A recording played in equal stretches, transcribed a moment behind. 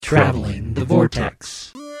Traveling the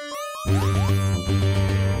Vortex.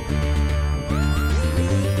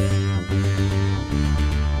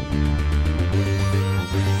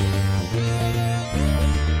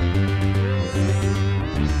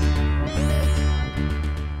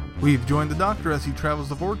 We've joined the Doctor as he travels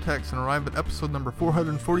the vortex and arrive at episode number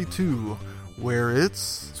 442, where it's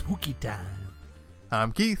Spooky time.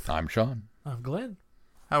 I'm Keith. I'm Sean. I'm Glenn.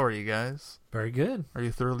 How are you guys? Very good. Are you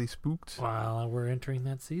thoroughly spooked? Well, we're entering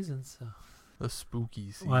that season, so. The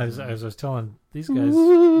spooky season. Well, as I was telling these guys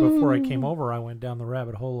before I came over, I went down the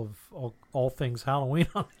rabbit hole of all things Halloween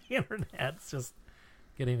on the internet. It's just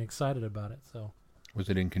getting excited about it. So. Was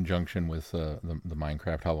it in conjunction with the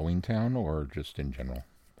Minecraft Halloween Town, or just in general?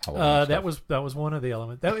 That was one of the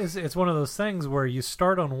elements. It's one of those things where you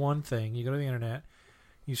start on one thing, you go to the internet,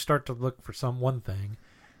 you start to look for some one thing,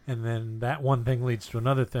 and then that one thing leads to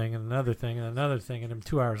another thing and another thing and another thing, and then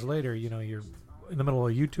 2 hours later, you know, you're in the middle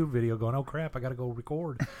of a YouTube video going, "Oh crap, I got to go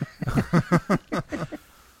record." What'd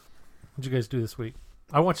you guys do this week?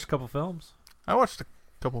 I watched a couple films. I watched a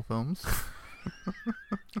couple films.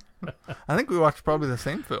 I think we watched probably the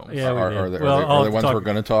same films. Yeah, are the ones we're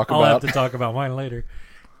going to talk about? I'll have to talk about mine later.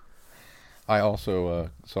 I also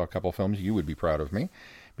saw a couple films. You would be proud of me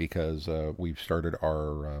because we've started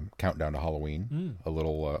our countdown to Halloween a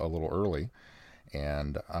little early,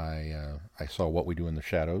 and I saw What We Do in the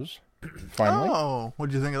Shadows. Finally,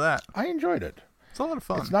 what'd you think of that? I enjoyed it. It's a lot of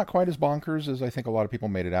fun. It's not quite as bonkers as I think a lot of people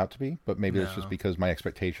made it out to be, but maybe it's just because my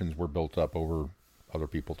expectations were built up over other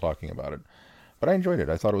people talking about it. But I enjoyed it.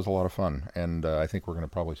 I thought it was a lot of fun, and I think we're going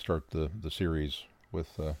to probably start the series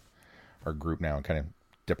with our group now and kind of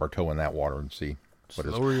dip our toe in that water and see what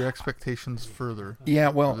is. Lower your expectations further. Yeah,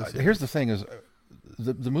 well, here's the thing: is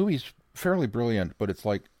the movie's fairly brilliant, but it's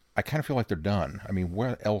like I kind of feel like they're done. I mean,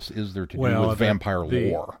 what else is there to do with vampire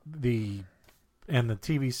lore? The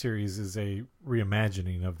TV series is a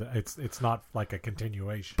reimagining of the. It's not like a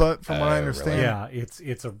continuation. But from what I understand, really? Yeah,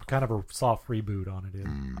 it's a kind of a soft reboot on it.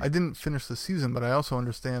 I didn't finish the season, but I also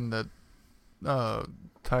understand that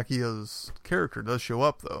Takiya's character does show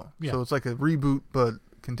up though. Yeah. So it's like a reboot, but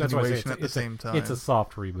continuation at the same time. It's a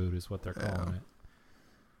soft reboot, is what they're calling it.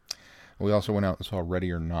 We also went out and saw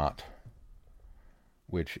Ready or Not,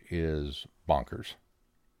 which is bonkers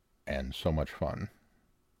and so much fun,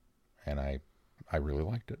 and I really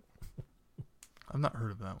liked it. I've not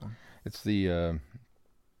heard of that one. It's the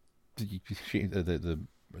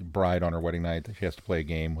bride on her wedding night. She has to play a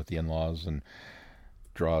game with the in-laws and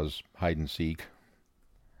draws hide and seek.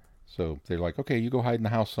 So they're like, "Okay, you go hide in the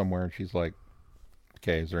house somewhere," and she's like,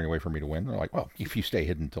 "Okay, is there any way for me to win?" They're like, "Well, if you stay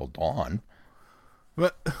hidden until dawn."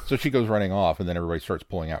 What? So she goes running off, and then everybody starts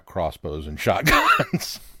pulling out crossbows and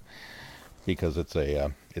shotguns because it's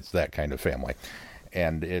that kind of family,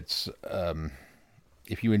 and it's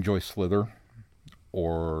if you enjoy Slither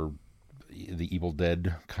or the Evil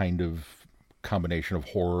Dead kind of combination of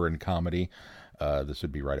horror and comedy, this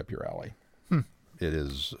would be right up your alley. It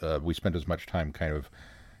is. We spent as much time kind of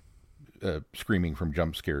screaming from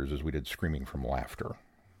jump scares as we did screaming from laughter.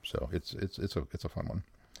 So it's a fun one.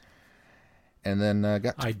 And then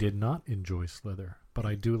I did not enjoy Slither, but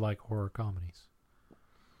I do like horror comedies.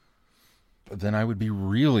 Then I would be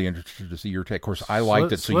really interested to see your take. Of course, I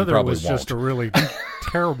liked it, so Slither you probably was won't. Just a really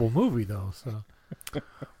terrible movie, though. So,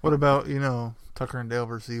 what about Tucker and Dale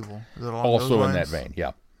vs. Evil? Is it also in that vein?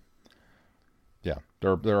 Yeah.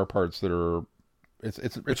 There are parts that are.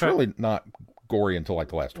 It's really not gory until like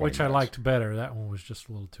the last 20 minutes. I liked better. That one was just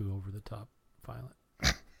a little too over the top violent.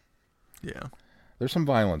 Yeah. There's some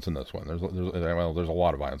violence in this one. There's a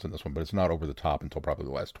lot of violence in this one, but it's not over the top until probably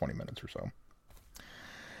the last 20 minutes or so.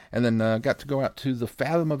 And then got to go out to the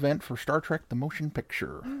Fathom event for Star Trek: The Motion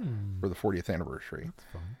Picture for the 40th anniversary.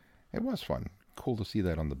 That's fun. It was fun. Cool to see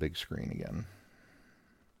that on the big screen again.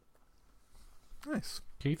 Nice.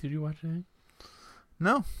 Keith, did you watch anything?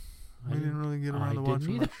 No. I didn't really get around to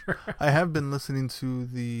watching much. I have been listening to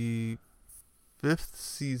the 5th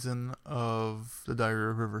season of The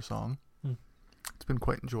Diary of River Song. It's been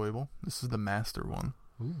quite enjoyable. This is the master one.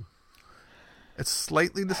 Ooh. It's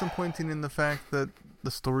slightly disappointing in the fact that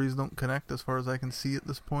the stories don't connect as far as I can see at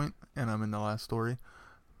this point, and I'm in the last story.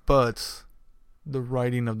 But the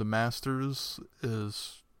writing of the masters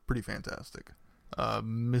is pretty fantastic.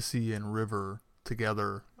 Missy and River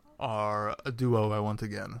together are a duo I want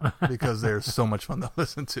again because they're so much fun to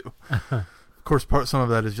listen to. Of course, some of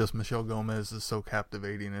that is just Michelle Gomez is so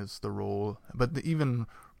captivating as the role, but even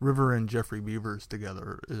River and Jeffrey Beavers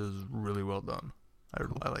together is really well done.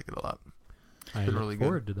 I like it a lot. I look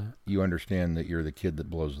forward to that. You understand that you're the kid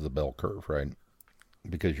that blows the bell curve, right?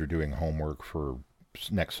 Because you're doing homework for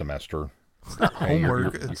next semester, It's not Hey,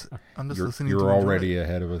 homework. I'm just listening to You're enjoy already it.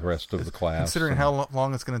 ahead of the rest of the class. Considering how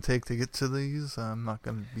long it's going to take to get to these, I'm not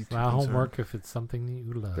going to be too Not concerned. homework if it's something that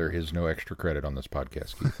you love. There is no extra credit on this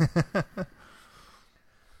podcast, Keith.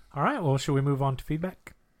 All right. Well, should we move on to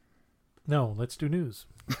feedback? No, let's do news.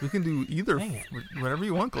 We can do either, Dang it. whatever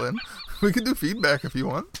you want, Glenn. We can do feedback if you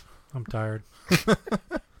want. I'm tired.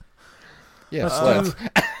 Yes, Let's let's.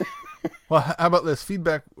 Well, how about this?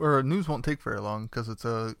 Feedback or news won't take very long because it's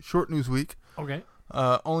a short news week. Okay.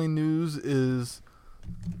 Only news is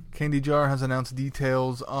Candy Jar has announced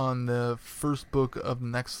details on the first book of the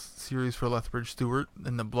next series for Lethbridge Stewart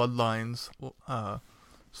in the Bloodlines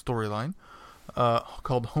storyline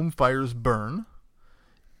called Home Fires Burn.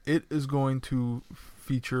 It is going to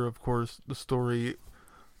feature, of course, the story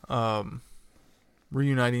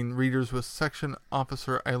reuniting readers with Section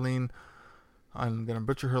Officer Eileen. I'm going to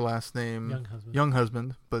butcher her last name. Young husband.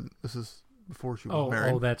 Husband, but this is before she was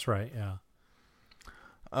married. Oh, that's right. Yeah.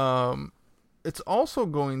 It's also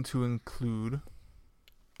going to include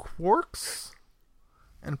Quarks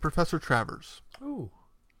and Professor Travers. Ooh.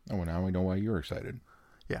 Oh, well, now we know why you're excited.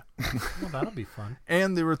 Yeah. Well, that'll be fun.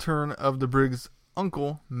 And the return of the Briggs'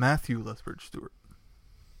 uncle, Matthew Lethbridge Stewart.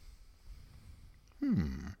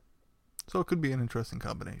 So it could be an interesting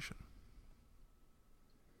combination.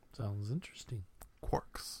 Sounds interesting.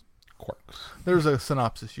 Quarks. Quarks. There's a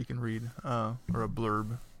synopsis you can read, or a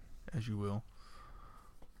blurb, as you will,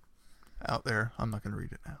 out there. I'm not going to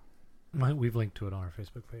read it now. We've linked to it on our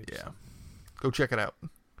Facebook page. Yeah. So. Go check it out.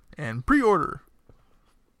 And pre-order.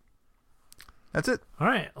 That's it. All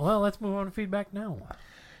right. Well, let's move on to feedback now.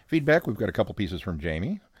 Feedback, we've got a couple pieces from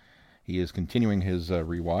Jamie. He is continuing his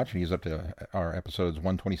rewatch, and he's up to our episodes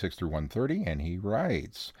 126 through 130, and he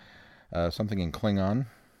writes something in Klingon.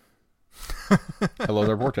 Hello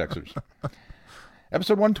there, Vortexers.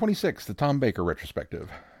 Episode 126, the Tom Baker retrospective.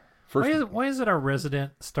 Why is it our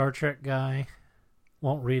resident Star Trek guy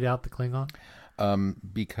won't read out the Klingon?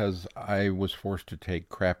 Because I was forced to take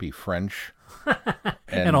crappy French.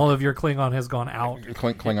 And all of your Klingon has gone out.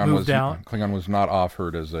 Klingon was not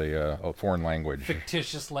offered as a foreign language.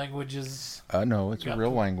 Fictitious languages No, it's a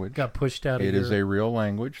real language. got pushed out of It is a real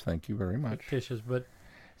language. Thank you very much. fictitious, but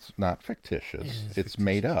It's not fictitious. It is It's fictitious.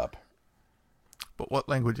 made up. But what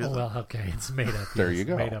language is oh, it? well, okay, it's made up. There yes, you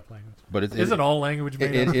go. Made up language. But Isn't all language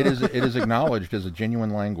made up? it is acknowledged as a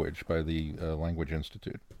genuine language by the Language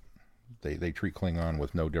Institute. They treat Klingon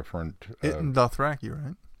with no different. It and Dothraki,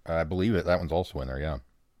 right? I believe it. That one's also in there. Yeah,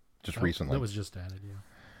 just recently. That was just added. Yeah.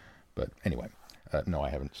 But anyway, no, I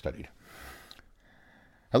haven't studied.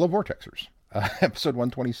 Hello, Vortexers. Episode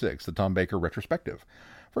 126, the Tom Baker retrospective.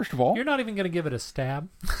 First of all, You're not even going to give it a stab.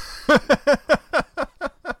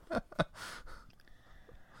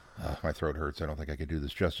 my throat hurts. I don't think I could do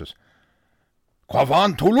this justice.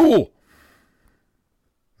 Quavan Tulu.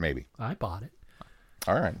 Maybe. I bought it.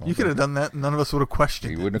 All right. Well, You could have done that, and none of us would have You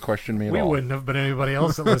questioned it. wouldn't have questioned me at We all. wouldn't have, but anybody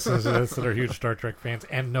else that listens to this that are huge Star Trek fans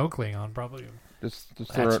and no Klingon probably. Just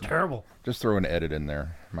That's terrible. Just throw an edit in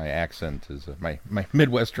there. My accent is my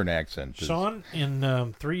Midwestern accent. Is, Sean,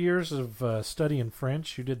 in 3 years of studying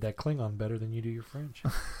French, you did that Klingon better than you do your French.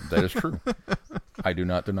 That is true. I do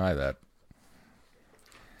not deny that.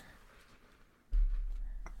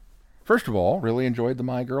 First of all, really enjoyed the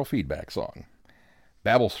My Girl feedback song.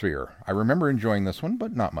 Babelsphere. I remember enjoying this one,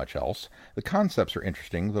 but not much else. The concepts are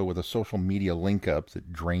interesting, though with a social media link-up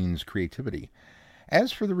that drains creativity.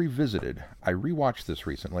 As for the Revisited, I rewatched this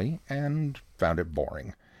recently and found it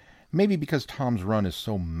boring. Maybe because Tom's run is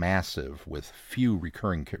so massive with few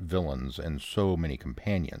recurring villains and so many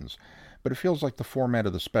companions, but it feels like the format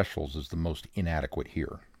of the specials is the most inadequate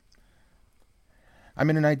here. I'm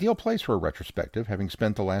in an ideal place for a retrospective, having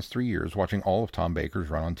spent the last 3 years watching all of Tom Baker's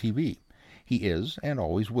run on TV. He is, and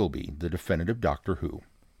always will be, the definitive Doctor Who.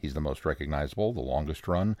 He's the most recognizable, the longest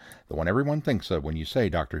run, the one everyone thinks of when you say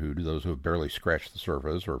Doctor Who to those who have barely scratched the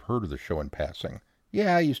surface or have heard of the show in passing.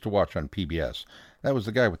 Yeah, I used to watch on PBS. That was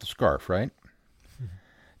the guy with the scarf, right?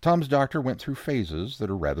 Tom's Doctor went through phases that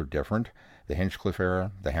are rather different. The Hinchcliffe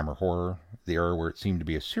era, the Hammer Horror, the era where it seemed to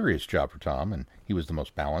be a serious job for Tom, and he was the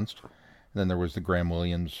most balanced. And then there was the Graham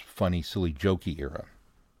Williams funny, silly, jokey era.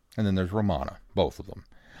 And then there's Romana, both of them.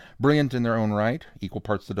 Brilliant in their own right, equal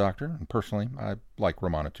parts the Doctor, and personally, I like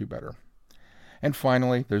Romana 2 better. And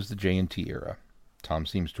finally, there's the J&T era. Tom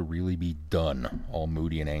seems to really be done, all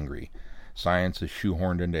moody and angry. Science is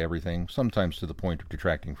shoehorned into everything, sometimes to the point of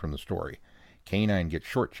detracting from the story. K9 gets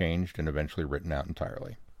shortchanged and eventually written out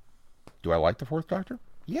entirely. Do I like the Fourth Doctor?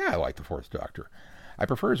 Yeah, I like the Fourth Doctor. I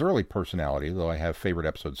prefer his early personality, though I have favorite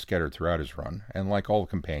episodes scattered throughout his run, and like all the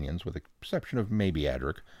companions, with the exception of maybe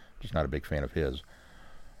Adric, just not a big fan of his.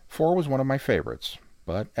 4 was one of my favorites,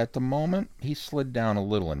 but at the moment, he slid down a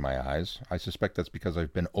little in my eyes. I suspect that's because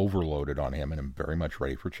I've been overloaded on him and am very much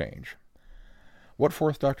ready for change. What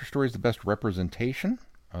Fourth Doctor story is the best representation?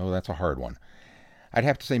 Oh, that's a hard one. I'd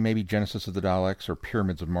have to say maybe Genesis of the Daleks or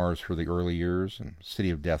Pyramids of Mars for the early years and City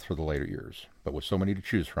of Death for the later years. But with so many to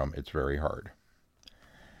choose from, it's very hard.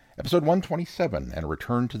 Episode 127, and a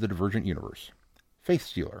return to the Divergent Universe. Faith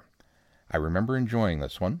Stealer. I remember enjoying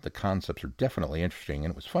this one. The concepts are definitely interesting,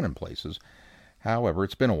 and it was fun in places. However,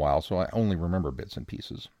 it's been a while, so I only remember bits and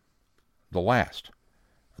pieces. The Last.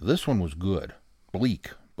 This one was good.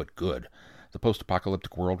 Bleak, but good. The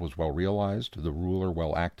post-apocalyptic world was well realized, the ruler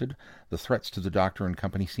well acted, the threats to the Doctor and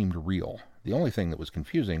company seemed real. The only thing that was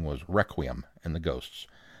confusing was Requiem and the ghosts.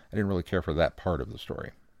 I didn't really care for that part of the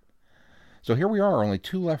story. So here we are, only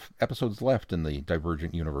 2 episodes left in the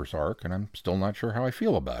Divergent Universe arc, and I'm still not sure how I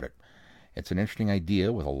feel about it. It's an interesting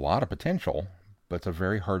idea with a lot of potential, but it's a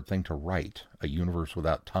very hard thing to write, a universe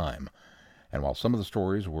without time. And while some of the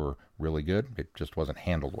stories were really good, it just wasn't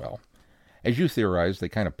handled well. As you theorized, they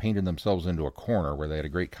kind of painted themselves into a corner where they had a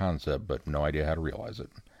great concept, but no idea how to realize it.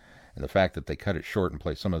 And the fact that they cut it short and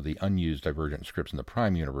placed some of the unused Divergent scripts in the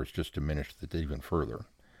Prime universe just diminished it even further.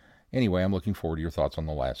 Anyway, I'm looking forward to your thoughts on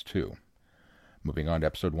the last 2. Moving on to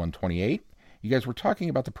episode 128, you guys were talking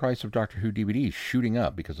about the price of Doctor Who DVDs shooting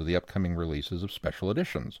up because of the upcoming releases of special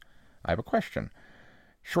editions. I have a question.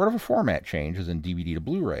 Short of a format change, as in DVD to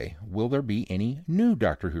Blu-ray, will there be any new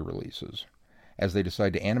Doctor Who releases? As they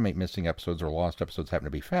decide to animate missing episodes or lost episodes happen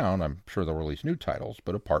to be found, I'm sure they'll release new titles,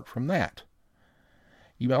 but apart from that.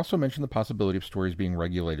 You also mentioned the possibility of stories being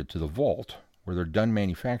regulated to the vault, where they're done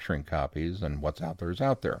manufacturing copies and what's out there is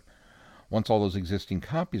out there. Once all those existing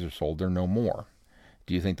copies are sold, they're no more.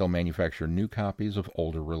 Do you think they'll manufacture new copies of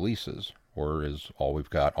older releases, or is all we've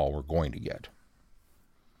got all we're going to get?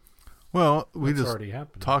 Well, we That's just already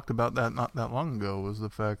happened. talked about that not that long ago, was the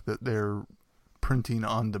fact that they're printing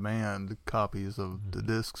on-demand copies of the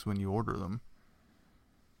discs when you order them.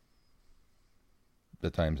 The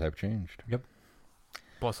times have changed. Yep.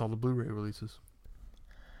 Plus all the Blu-ray releases.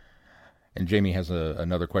 And Jamie has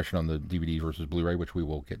another question on the DVD versus Blu-ray, which we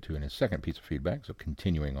will get to in his second piece of feedback, so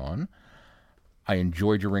continuing on. I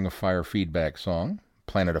enjoyed your Ring of Fire feedback song,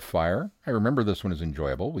 Planet of Fire. I remember this one is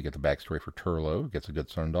enjoyable. We get the backstory for Turlough, gets a good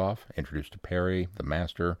send-off, introduced to Perry, the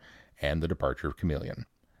Master, and the departure of Chameleon.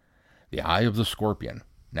 The Eye of the Scorpion.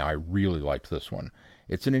 Now, I really liked this one.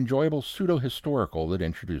 It's an enjoyable pseudo-historical that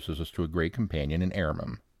introduces us to a great companion in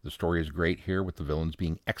Aramim. The story is great here, with the villains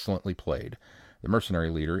being excellently played. The mercenary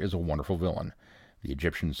leader is a wonderful villain. The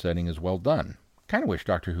Egyptian setting is well done. Kind of wish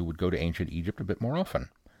Doctor Who would go to ancient Egypt a bit more often.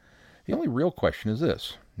 The only real question is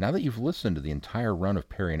this. Now that you've listened to the entire run of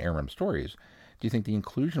Perry and Aram stories, do you think the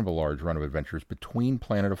inclusion of a large run of adventures between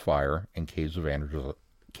Planet of Fire and Caves of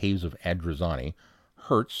Androzani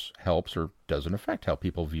hurts, helps, or doesn't affect how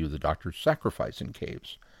people view the Doctor's sacrifice in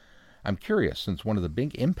Caves? I'm curious, since one of the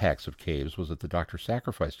big impacts of Caves was that the Doctor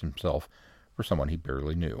sacrificed himself for someone he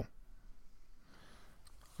barely knew.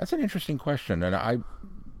 That's an interesting question, and I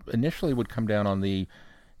initially would come down on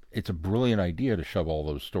it's a brilliant idea to shove all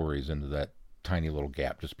those stories into that tiny little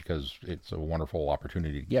gap, just because it's a wonderful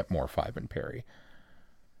opportunity to get more Five and Perry.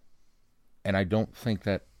 And I don't think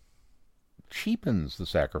that cheapens the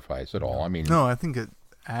sacrifice at all. I mean, No, I think it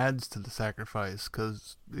adds to the sacrifice,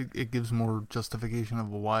 because it gives more justification of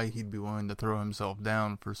why he'd be willing to throw himself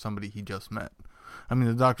down for somebody he just met. I mean,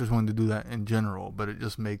 the Doctor's willing to do that in general, but it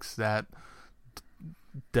just makes that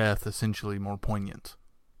death essentially more poignant,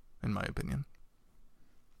 in my opinion.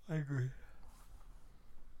 I agree.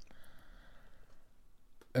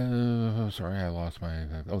 Sorry, I lost my...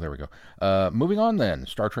 Oh, there we go. Moving on then.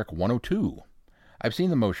 Star Trek 102. I've seen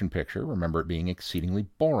the motion picture, remember it being exceedingly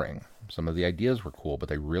boring. Some of the ideas were cool, but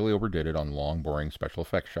they really overdid it on long, boring special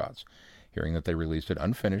effects shots. Hearing that they released it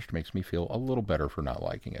unfinished makes me feel a little better for not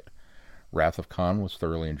liking it. Wrath of Khan was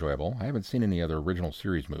thoroughly enjoyable. I haven't seen any other original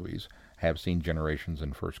series movies. I have seen Generations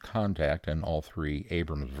and First Contact and all 3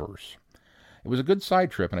 Abrams verse. It was a good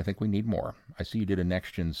side trip, and I think we need more. I see you did a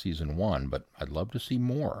Next Gen Season 1, but I'd love to see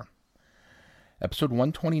more. Episode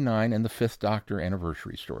 129 and the 5th Doctor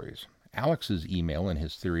Anniversary Stories. Alex's email and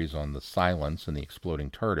his theories on the silence and the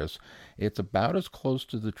exploding TARDIS, it's about as close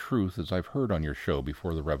to the truth as I've heard on your show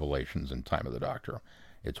before the revelations in Time of the Doctor.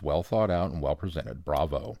 It's well thought out and well presented.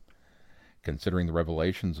 Bravo. Considering the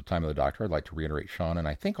revelations of Time of the Doctor, I'd like to reiterate Sean and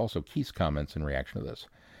I think also Keith's comments in reaction to this.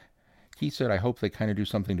 Keith said, I hope they kind of do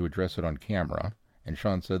something to address it on camera. And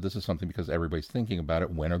Sean said, this is something because everybody's thinking about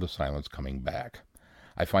it. When are the silence coming back?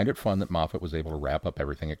 I find it fun that Moffat was able to wrap up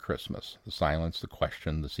everything at Christmas. The silence, the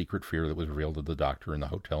question, the secret fear that was revealed to the Doctor in the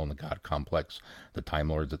hotel in the God Complex, the Time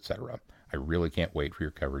Lords, etc. I really can't wait for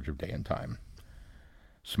your coverage of Day and Time.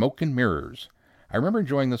 Smoke and Mirrors. I remember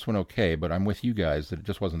enjoying this one okay, but I'm with you guys that it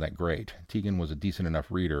just wasn't that great. Tegan was a decent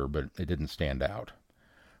enough reader, but it didn't stand out.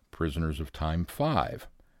 Prisoners of Time 5.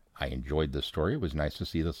 I enjoyed this story. It was nice to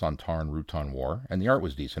see the Sontaran-Rutan War, and the art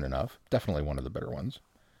was decent enough. Definitely one of the better ones.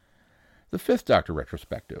 The Fifth Doctor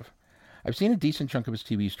retrospective. I've seen a decent chunk of his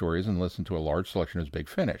TV stories and listened to a large selection of his Big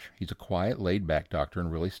Finish. He's a quiet, laid-back Doctor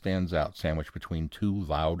and really stands out sandwiched between two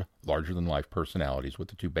loud, larger-than-life personalities with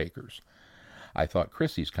the two Bakers. I thought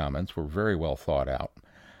Chrissy's comments were very well thought out.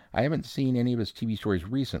 I haven't seen any of his TV stories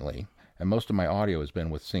recently, and most of my audio has been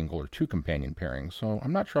with single or two companion pairings, so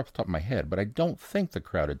I'm not sure off the top of my head, but I don't think the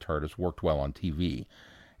crowded TARDIS worked well on TV.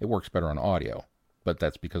 It works better on audio, but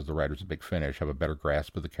that's because the writers of Big Finish have a better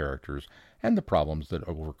grasp of the characters and the problems that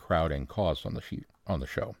overcrowding caused on the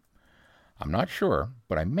show. I'm not sure,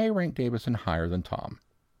 but I may rank Davison higher than Tom.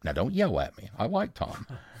 Now don't yell at me. I like Tom.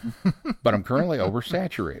 But I'm currently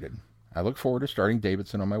oversaturated. I look forward to starting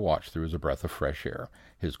Davidson on my watch through as a breath of fresh air.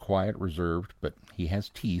 His quiet, reserved, but he has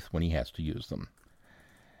teeth when he has to use them.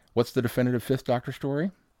 What's the definitive Fifth Doctor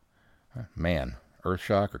story? Man,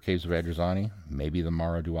 Earthshock or Caves of Adrazani, maybe the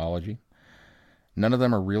Mara duology. None of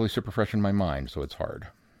them are really super fresh in my mind, so it's hard.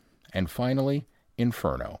 And finally,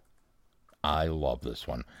 Inferno. I love this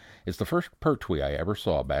one. It's the first Pertwee I ever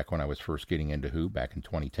saw back when I was first getting into Who back in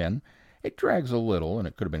 2010. It drags a little, and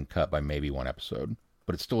it could have been cut by maybe one episode.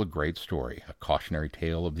 But it's still a great story, a cautionary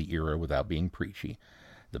tale of the era without being preachy.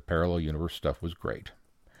 The parallel universe stuff was great.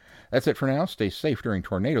 That's it for now. Stay safe during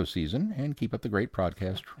tornado season, and keep up the great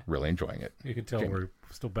podcast. Really enjoying it. You can tell Jamie. we're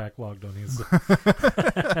still backlogged on these.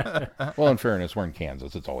 Well, in fairness, we're in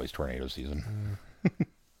Kansas. It's always tornado season.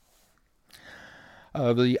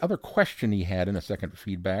 The other question he had in a second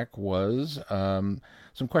feedback was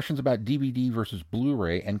some questions about DVD versus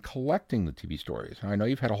Blu-ray and collecting the TV stories. I know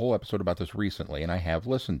you've had a whole episode about this recently, and I have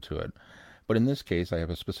listened to it. But in this case, I have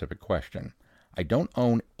a specific question. I don't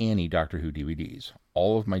own any Doctor Who DVDs.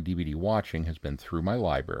 All of my DVD watching has been through my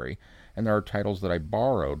library, and there are titles that I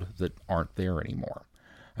borrowed that aren't there anymore.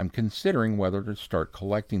 I'm considering whether to start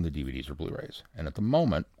collecting the DVDs or Blu-rays, and at the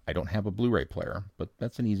moment, I don't have a Blu-ray player, but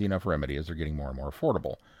that's an easy enough remedy as they're getting more and more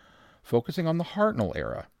affordable. Focusing on the Hartnell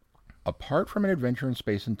era, apart from An Adventure in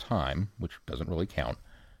Space and Time, which doesn't really count,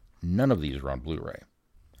 none of these are on Blu-ray.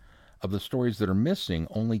 Of the stories that are missing,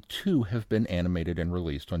 only 2 have been animated and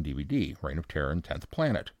released on DVD, Reign of Terror and 10th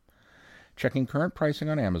Planet. Checking current pricing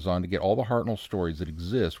on Amazon to get all the Hartnell stories that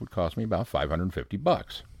exist would cost me about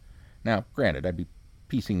 $550. Now, granted, I'd be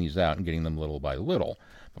piecing these out and getting them little by little,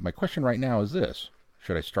 but my question right now is this.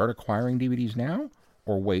 Should I start acquiring DVDs now,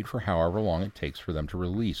 or wait for however long it takes for them to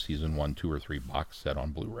release Season 1, 2, or 3 box set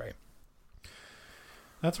on Blu-ray?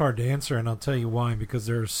 That's hard to answer, and I'll tell you why, because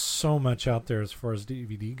there's so much out there as far as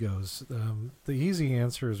DVD goes. The easy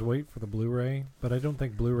answer is wait for the Blu-ray, but I don't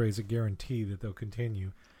think Blu-ray is a guarantee that they'll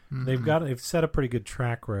continue. Mm-hmm. They've set a pretty good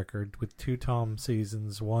track record with 2 Tom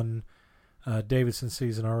seasons, 1 Davidson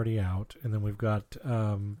season already out, and then we've got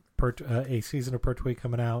a season of Pertwee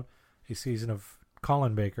coming out, a season of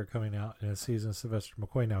Colin Baker coming out, and a season of Sylvester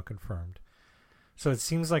McCoy now confirmed. So it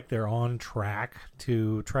seems like they're on track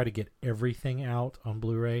to try to get everything out on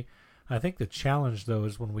Blu-ray. I think the challenge, though,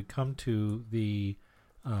 is when we come to the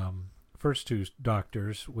first 2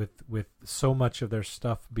 Doctors with so much of their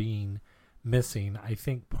stuff being missing, I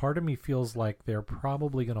think part of me feels like they're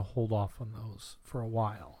probably going to hold off on those for a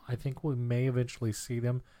while. I think we may eventually see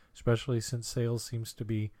them, especially since sales seems to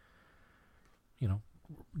be,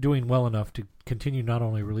 doing well enough to continue not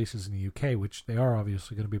only releases in the UK, which they are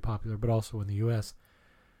obviously going to be popular, but also in the US.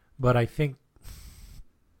 But I think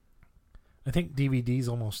DVD's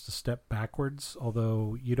almost a step backwards,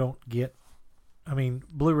 although you don't get...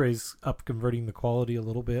 Blu-ray's up converting the quality a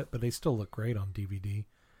little bit, but they still look great on DVD.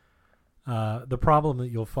 The problem that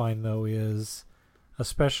you'll find, though, is,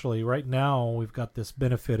 especially right now, we've got this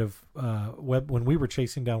benefit of when we were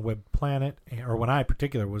chasing down Web Planet, or when I in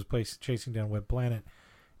particular was chasing down Web Planet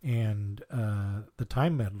and the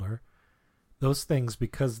Time Meddler, those things,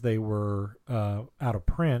 because they were out of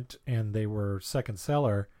print and they were second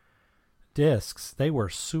seller discs, they were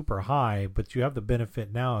super high, but you have the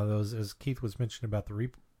benefit now of those, as Keith was mentioning about the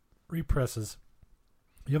represses,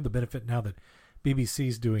 you have the benefit now that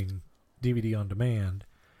BBC's doing DVD on demand,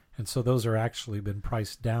 and so those are actually been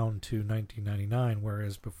priced down to $19.99,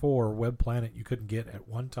 whereas before Web Planet you couldn't get at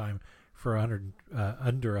one time for under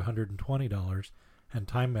 $120, and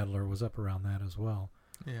Time Meddler was up around that as well.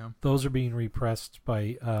 Yeah, those are being repressed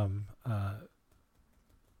by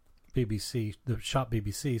BBC, the shop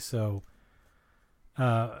BBC. So,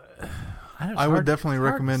 I would definitely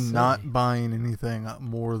recommend not buying anything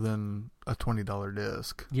more than a $20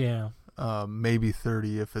 disc. Yeah. Maybe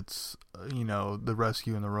 30 if it's the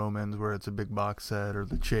Rescue and the Romans, where it's a big box set, or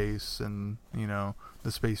the Chase and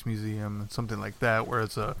the Space Museum and something like that, where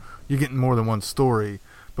you're getting more than one story.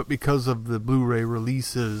 But because of the Blu-ray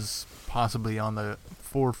releases possibly on the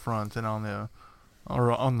forefront and on the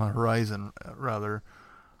horizon rather,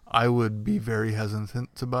 I would be very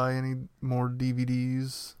hesitant to buy any more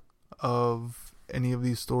DVDs of any of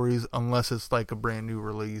these stories unless it's like a brand new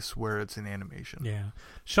release where it's in animation. Yeah.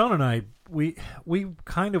 Sean and I, we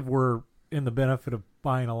kind of were in the benefit of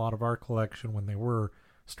buying a lot of our collection when they were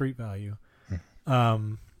street value,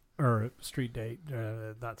 or street date,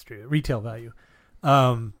 not street, retail value.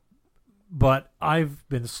 But I've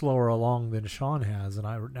been slower along than Sean has, and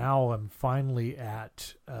I'm finally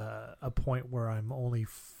at a point where I'm only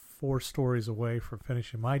 4 stories away from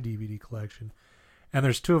finishing my DVD collection. And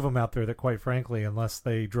there's 2 of them out there that, quite frankly, unless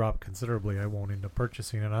they drop considerably, I won't end up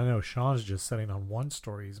purchasing. And I know Sean's just sitting on 1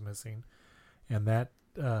 story he's missing, and that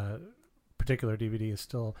particular DVD is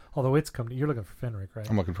still. Although it's come, you're looking for Fenric, right?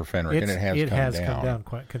 I'm looking for Fenric, and it has come down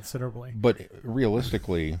quite considerably. But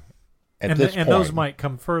realistically, and those might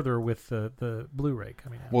come further with the Blu-ray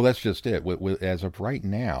coming out. Well, that's just it. As of right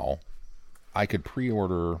now, I could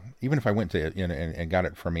pre-order, even if I went to and got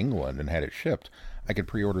it from England and had it shipped, I could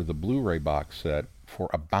pre-order the Blu-ray box set for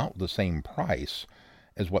about the same price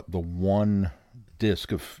as what the 1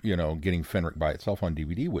 disc of getting Fenric by itself on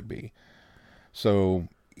DVD would be. So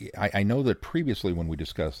I know that previously when we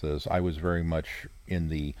discussed this, I was very much in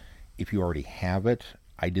the, if you already have it,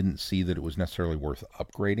 I didn't see that it was necessarily worth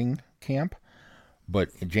upgrading camp. But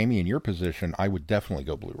Jamie, in your position, I would definitely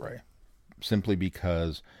go Blu-ray, simply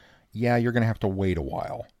because, yeah, you're going to have to wait a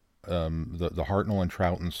while. The Hartnell and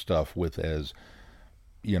Troughton stuff, with as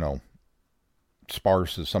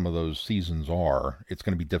sparse as some of those seasons are, it's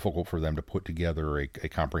going to be difficult for them to put together a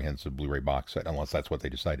comprehensive Blu-ray box set, unless that's what they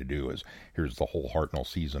decide to do, is here's the whole Hartnell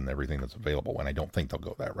season, everything that's available. And I don't think they'll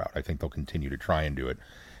go that route. I think they'll continue to try and do it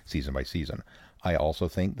season by season. I also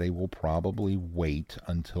think they will probably wait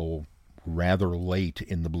until rather late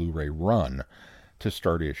in the Blu-ray run to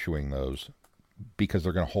start issuing those, because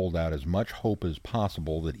they're going to hold out as much hope as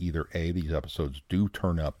possible that either A, these episodes do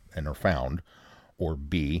turn up and are found, or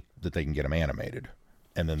B, that they can get them animated,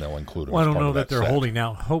 and then they'll include them. Well, as I don't part know of that they're set. holding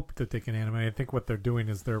out hope that they can animate. I think what they're doing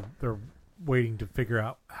is they're waiting to figure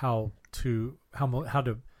out how to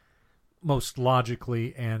most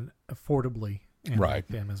logically and affordably animate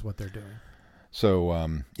them, is what they're doing. So,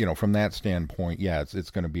 from that standpoint, yeah, it's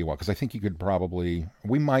going to be a while, because I think you could probably,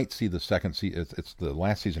 we might see the second season. It's the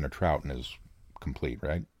last season of Troughton is complete,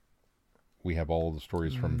 right? We have all the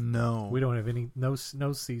stories from. No, we don't have any. No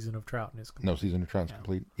season of Troughton is complete. No season of Troughton's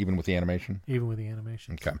complete, even with the animation. Even with the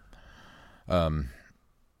animation. Okay.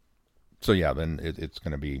 So yeah, then it's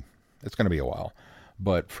going to be a while,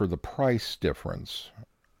 but for the price difference,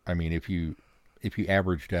 I mean, if you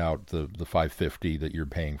averaged out the $550 that you're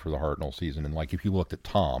paying for the Hartnell season, and like if you looked at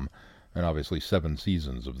Tom, and obviously 7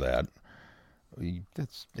 seasons of that,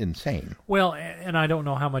 that's insane. Well, and I don't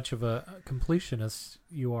know how much of a completionist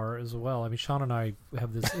you are as well. I mean, Sean and I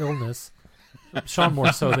have this illness. Sean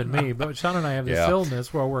more so than me, but Sean and I have this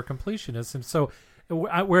illness where we're completionists, and so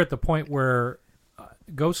we're at the point where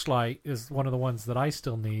Ghostlight is one of the ones that I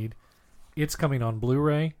still need. It's coming on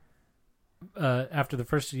Blu-ray. After the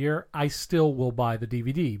first year, I still will buy the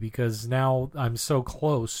DVD, because now I'm so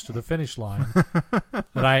close to the finish line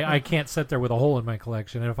that I can't sit there with a hole in my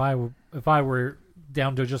collection. And if I were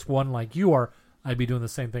down to just one like you are, I'd be doing the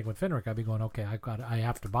same thing with Fenric. I'd be going, okay, I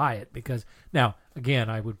have to buy it, because now again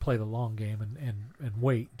I would play the long game and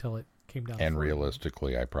wait until it came down. And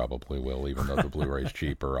realistically, I probably will, even though the Blu-ray's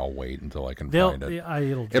cheaper. I'll wait until I can find it.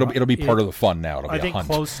 It'll be part of the fun now. It'll be a hunt.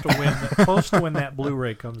 Close to when that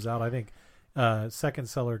Blu-ray comes out, I think. Second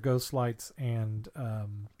seller Ghostlights and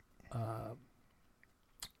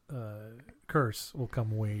Curse will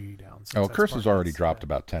come way down. Curse has already dropped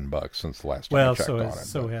about $10 since the last time I checked on it.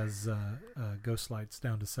 So has Ghostlights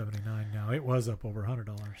down to $79 now. It was up over $100.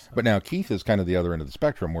 So. But now Keith is kind of the other end of the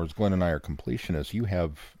spectrum, whereas Glenn and I are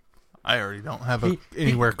completionists. I already don't have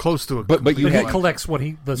anywhere close to a. But he collects the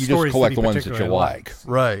stories. You just collect the ones that you like.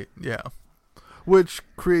 Right? Yeah. Which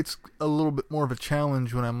creates a little bit more of a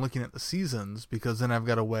challenge when I'm looking at the seasons, because then I've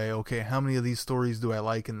got to weigh, okay, how many of these stories do I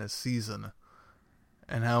like in this season?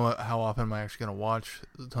 And how often am I actually going to watch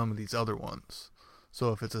some of these other ones?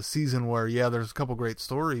 So if it's a season where, yeah, there's a couple great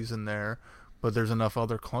stories in there, but there's enough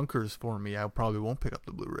other clunkers for me, I probably won't pick up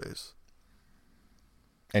the Blu-rays.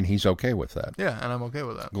 And he's okay with that. Yeah, and I'm okay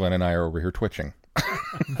with that. Glenn and I are over here twitching.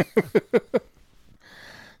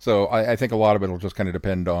 So I think a lot of it will just kind of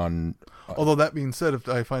depend on... Although that being said, if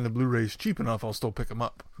I find the Blu-rays cheap enough, I'll still pick them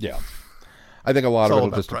up. Yeah. I think a lot It's of it all will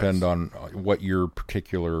about just price. depend on what your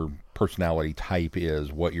particular personality type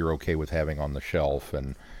is, what you're okay with having on the shelf,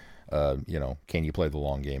 and, can you play the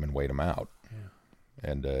long game and wait them out? Yeah.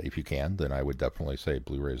 And if you can, then I would definitely say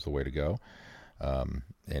Blu-ray is the way to go.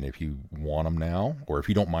 And if you want them now, or if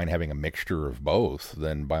you don't mind having a mixture of both,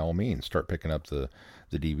 then by all means, start picking up the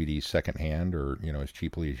DVDs secondhand or, as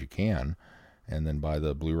cheaply as you can, and then buy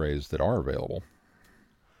the Blu-rays that are available.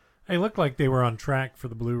 It looked like they were on track for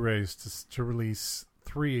the Blu-rays to release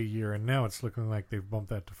 3 a year, and now it's looking like they've bumped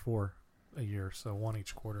that to 4 a year, so 1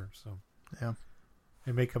 each quarter. So Yeah.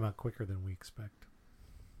 it may come out quicker than we expect.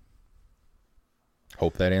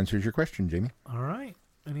 Hope that answers your question, Jamie. All right.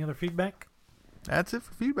 Any other feedback? That's it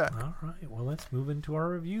for feedback. All right. Well, let's move into our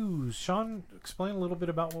reviews. Sean, explain a little bit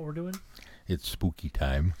about what we're doing. It's spooky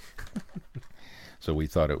time. So we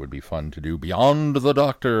thought it would be fun to do Beyond the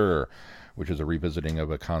Doctor, which is a revisiting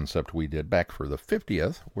of a concept we did back for the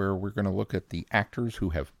 50th, where we're going to look at the actors who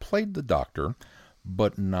have played the Doctor,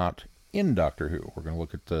 but not in Doctor Who. We're going to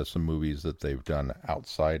look at some movies that they've done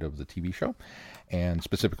outside of the TV show. And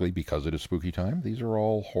specifically, because it is spooky time, these are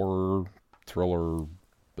all horror, thriller,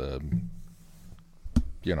 they're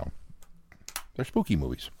spooky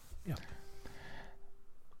movies. Yeah.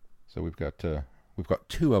 So we've got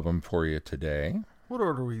 2 of them for you today. What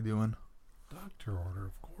order are we doing? Doctor order,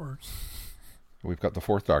 of course. We've got the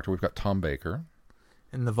 4th Doctor. We've got Tom Baker.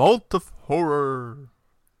 In the Vault of Horror.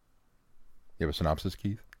 You have a synopsis,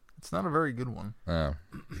 Keith? It's not a very good one.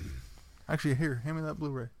 Actually, here, hand me that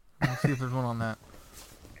Blu-ray. Let's see if there's one on that.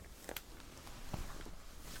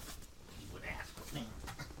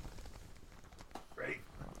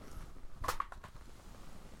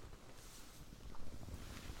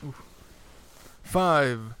 Oof.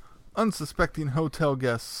 5 unsuspecting hotel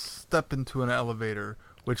guests step into an elevator,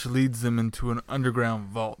 which leads them into an underground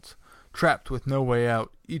vault. Trapped with no way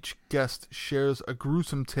out, each guest shares a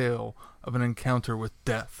gruesome tale of an encounter with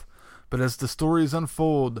death. But as the stories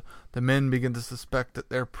unfold, the men begin to suspect that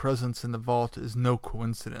their presence in the vault is no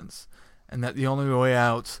coincidence, and that the only way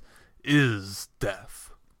out is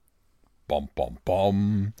death. Bum, bum,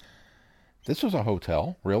 bum. This was a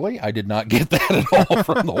hotel? Really? I did not get that at all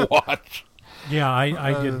from the watch. Yeah,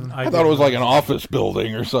 I didn't. I thought it was like an office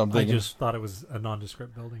building or something. I just thought it was a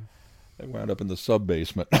nondescript building. I wound up in the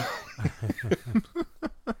sub-basement.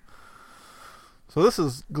 So this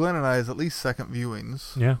is Glenn and I's at least second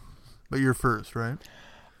viewings. Yeah. But you're first, right?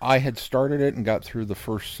 I had started it and got through the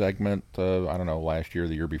first segment, I don't know, last year,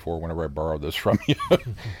 the year before, whenever I borrowed this from you.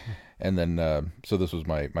 And then, so this was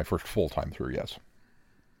my first full-time through, yes.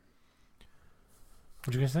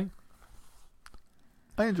 What do you guys think?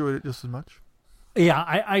 I enjoyed it just as much. Yeah,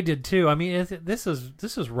 I did too. I mean, this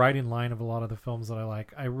is right in line of a lot of the films that I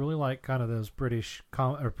like. I really like kind of those British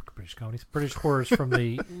comedies, British horrors from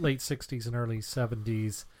the late '60s and early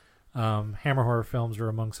 '70s. Hammer horror films are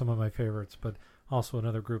among some of my favorites, but also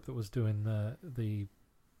another group that was doing the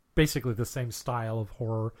basically the same style of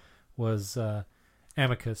horror was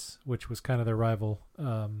Amicus, which was kind of their rival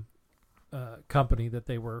company that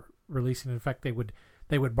they were releasing. In fact, they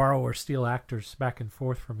would borrow or steal actors back and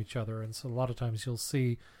forth from each other, and so a lot of times you'll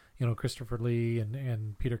see, Christopher Lee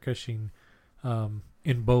and Peter Cushing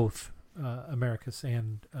in both Americas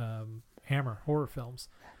and Hammer horror films.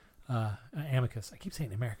 Amicus. I keep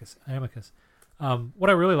saying Amicus. What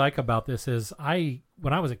I really like about this is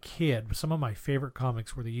when I was a kid, some of my favorite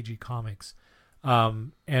comics were the E.G. comics.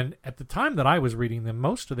 And at the time that I was reading them,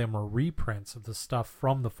 most of them were reprints of the stuff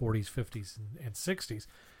from the 40s, 50s, and 60s.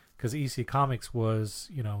 Because EC Comics was,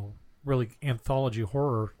 really anthology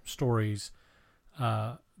horror stories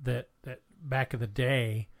that back in the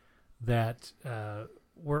day that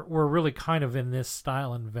were really kind of in this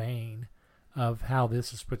style and vein of how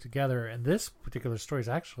this is put together. And this particular story is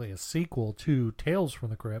actually a sequel to Tales from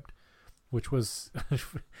the Crypt, which was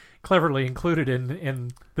cleverly included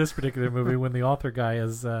in this particular movie when the author guy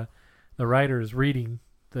the writer is reading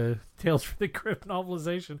the Tales from the Crypt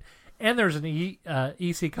novelization. And there's an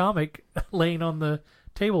EC comic laying on the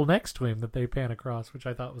table next to him that they pan across, which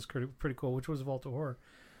I thought was pretty cool, which was Vault of Horror.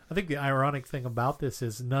 I think the ironic thing about this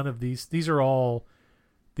is none of these were all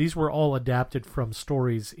adapted from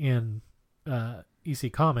stories in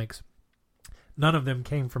EC Comics. None of them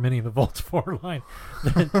came from any of the Vault of Horror line.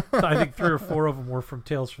 I think 3 or 4 of them were from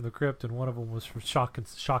Tales from the Crypt, and one of them was from shock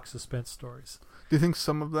suspense stories. Do you think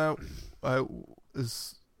some of that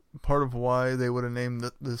is part of why they would have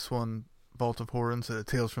named this one Vault of Horror instead of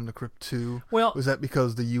Tales from the Crypt 2? Well, Was that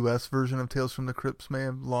because the U.S. version of Tales from the Crypts may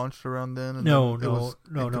have launched around then? And no, then it was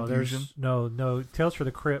no. in There's confusion? no Tales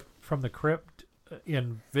from the Crypt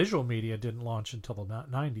in visual media didn't launch until the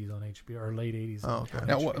 90s on HBO or late 80s. Oh, on okay.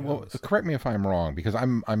 Now, HBO, well, so- correct me if I'm wrong, because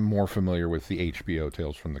I'm more familiar with the HBO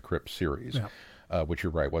Tales from the Crypt series, which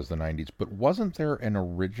you're right was the 90s. But wasn't there an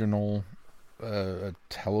original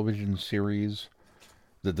television series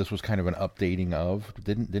that this was kind of an updating of?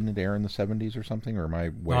 Didn't it air in the 70s or something? Or am I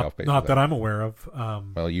way off base? Not with that I'm aware of.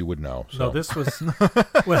 Well, you would know. So. No, this was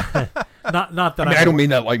well, not that I mean, I don't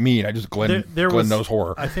mean that like mean. I just Glenn was, knows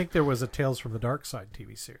horror. I think there was a Tales from the Dark Side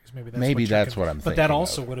TV series. Maybe That's what I'm thinking. But that of.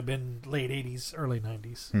 also would have been late 80s, early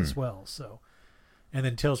 90s as well. So, and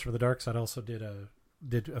then Tales from the Dark Side also did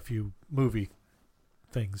a few movie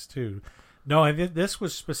things too. No, this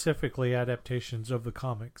was specifically adaptations of the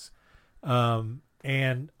comics.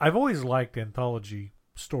 And I've always liked anthology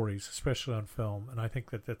stories, especially on film, and I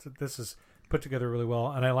think that this is put together really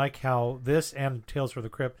well. And I like how this and Tales from the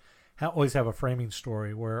Crypt always have a framing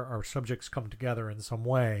story where our subjects come together in some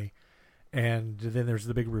way, and then there's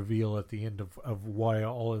the big reveal at the end of why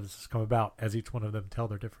all of this has come about as each one of them tell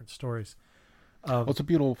their different stories. Well, it's a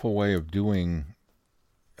beautiful way of doing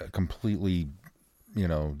completely,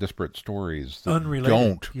 disparate stories that Unrelated.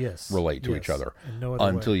 don't relate to each other no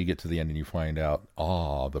other until way. you get to the end and you find out,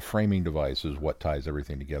 the framing device is what ties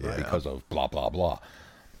everything together because of blah, blah, blah.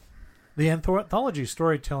 The anthology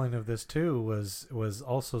storytelling of this too was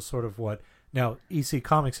also sort of what now EC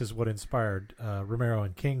Comics is what inspired Romero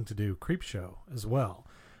and King to do Creepshow as well.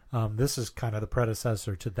 This is kind of the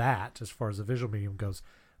predecessor to that as far as the visual medium goes.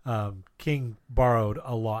 King borrowed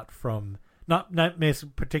a lot from not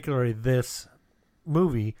particularly this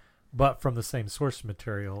movie, but from the same source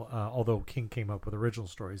material. Although King came up with original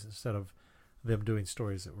stories instead of them doing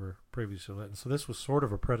stories that were previously written. So this was sort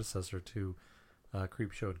of a predecessor to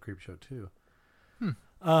Creepshow and Creepshow 2.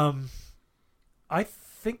 I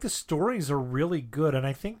think the stories are really good, and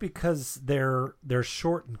I think because they're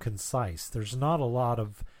short and concise. There's not a lot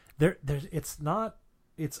of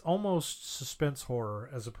it's almost suspense horror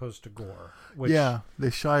as opposed to gore. Which, they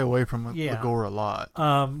shy away from the gore a lot.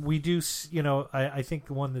 we do, I think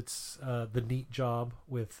the one that's The Neat Job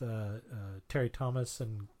with Terry Thomas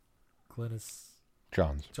and Glynis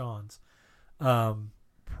Johns,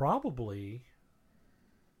 probably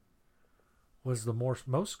was the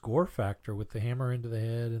most gore factor with the hammer into the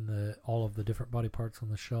head and all of the different body parts on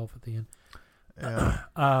the shelf at the end.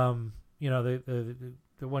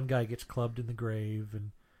 The one guy gets clubbed in the grave,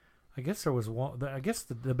 and I guess there was one. I guess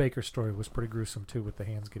the Baker story was pretty gruesome too, with the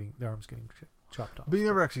arms getting chopped off. But you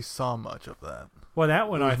never actually saw much of that. Well,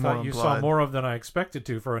 that one I There's more thought you saw blood. more of than I expected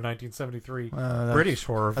to for a 1973 British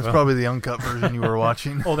horror That's film. probably the uncut version you were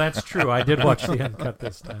watching. Oh, that's true. I did watch the uncut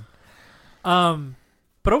this time.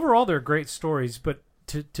 But overall, they're great stories. But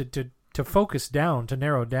to focus down, to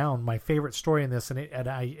narrow down my favorite story in this, and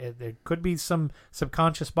there could be some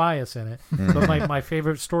subconscious bias in it, but my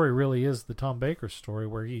favorite story really is the Tom Baker story,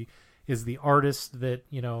 where he is the artist that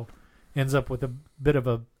ends up with a bit of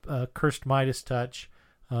a cursed Midas touch,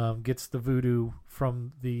 gets the voodoo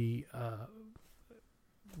from the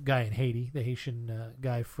guy in Haiti, the Haitian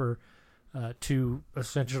guy, to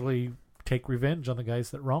essentially take revenge on the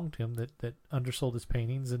guys that wronged him, that undersold his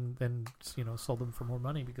paintings and then sold them for more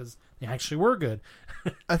money because they actually were good.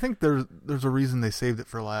 I think there's a reason they saved it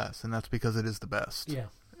for last, and that's because it is the best. Yeah.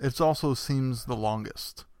 It also seems the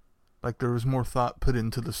longest. Like there was more thought put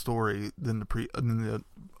into the story than the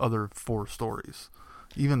other four stories.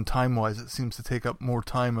 Even time-wise, it seems to take up more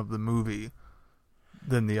time of the movie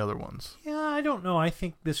than the other ones. Yeah, I don't know. I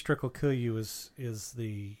think This Trick Will Kill You is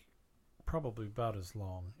the probably about as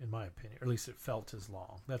long, in my opinion. Or at least it felt as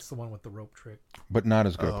long. That's the one with the rope trick. But not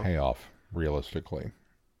as good a payoff, realistically.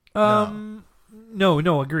 No,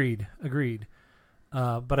 agreed.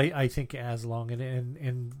 But I think as long,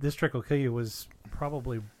 and This Trick Will Kill You was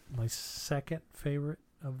probably my second favorite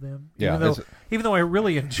of them. Yeah, even though I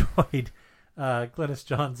really enjoyed Glynis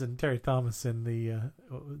Johns and Terry Thomas in the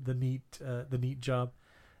neat job,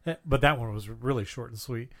 but that one was really short and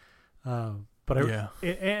sweet.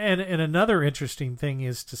 And another interesting thing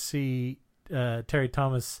is to see Terry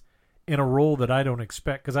Thomas in a role that I don't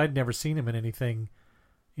expect, because I'd never seen him in anything,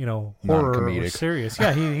 horror or Non-comedic. serious.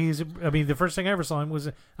 Yeah, he's. I mean, the first thing I ever saw him was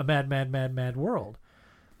a Mad World.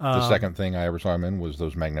 The second thing I ever saw him in was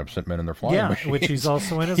those Magnificent Men and their Flying Machines. which he's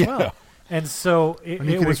also in as well. And so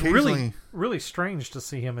it was really, really strange to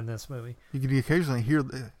see him in this movie. You could occasionally hear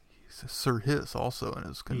Sir Hiss also in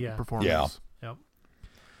his performance. Yeah.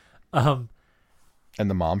 Yep. And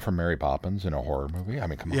the mom from Mary Poppins in a horror movie. I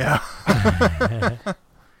mean, come on. Yeah.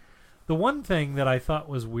 The one thing that I thought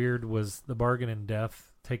was weird was the Bargain in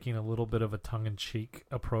Death taking a little bit of a tongue-in-cheek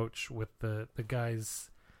approach with the guys,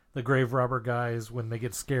 the grave robber guys, when they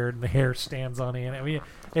get scared and the hair stands on end. I mean,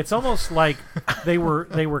 it's almost like they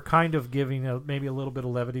were kind of giving maybe a little bit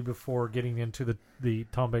of levity before getting into the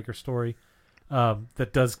Tom Baker story that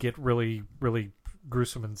does get really, really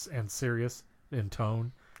gruesome and serious in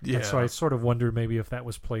tone. Yeah. And so I sort of wonder maybe if that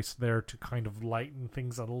was placed there to kind of lighten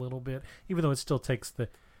things out a little bit, even though it still takes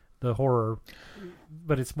the horror,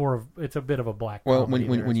 but it's a bit of a black. Well, comedy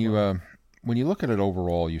when there when you look at it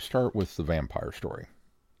overall, you start with the vampire story,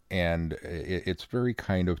 and it's very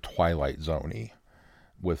kind of Twilight Zone-y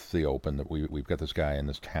with the open that we've got this guy in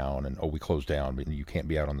this town, and we closed down, but you can't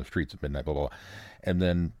be out on the streets at midnight, blah blah, blah. And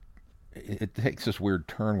then it takes this weird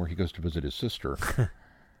turn where he goes to visit his sister,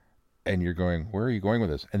 and you're going, where are you going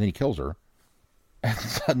with this? And then he kills her, and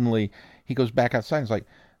suddenly he goes back outside and it's like,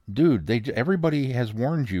 dude, everybody has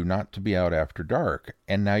warned you not to be out after dark,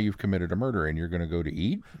 and now you've committed a murder, and you're going to go to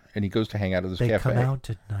eat? And he goes to hang out at this cafe. They come out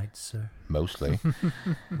at night, sir. Mostly.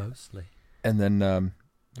 Mostly. And then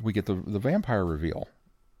we get the vampire reveal.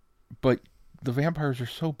 But the vampires are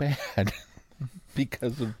so bad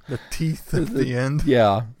because of... The teeth at the end.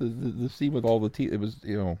 Yeah. The scene with all the teeth, it was,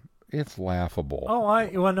 it's laughable. Oh,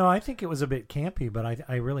 I think it was a bit campy, but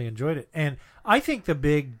I really enjoyed it. And I think the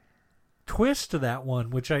big twist to that one,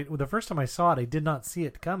 which the first time I saw it, I did not see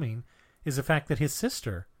it coming, is the fact that his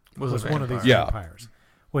sister was one of these vampires,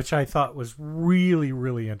 which I thought was really,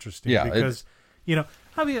 really interesting. Yeah, because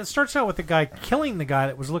it starts out with the guy killing the guy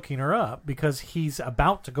that was looking her up because he's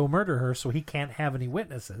about to go murder her, so he can't have any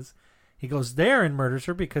witnesses. He goes there and murders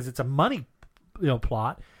her because it's a money,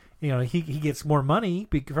 plot. He gets more money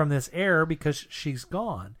from this heir because she's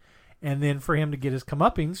gone. And then for him to get his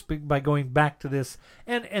comeuppance by going back to this,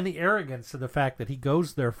 and the arrogance of the fact that he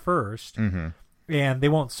goes there first, and they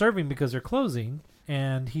won't serve him because they're closing,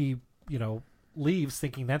 and he, leaves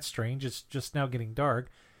thinking that's strange. It's just now getting dark.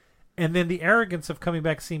 And then the arrogance of coming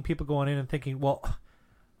back, seeing people going in and thinking, well,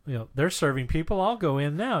 they're serving people. I'll go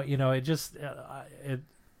in now. It just,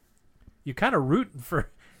 you kind of rooting for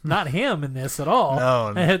not him in this at all.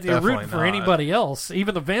 No, you're rooting for anybody else.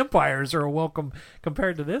 Even the vampires are welcome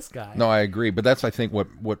compared to this guy. No, I agree. But that's, I think,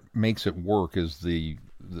 what makes it work is the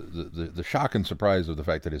shock and surprise of the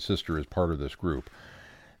fact that his sister is part of this group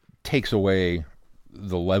takes away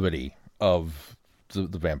the levity of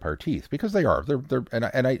the vampire teeth, because they are. They're and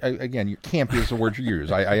I again, campy is the word you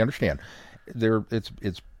use. I understand. They're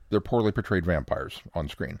poorly portrayed vampires on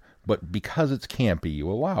screen, but because it's campy, you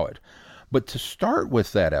allow it. But to start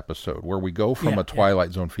with that episode where we go from a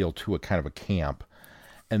Twilight Zone feel to a kind of a camp,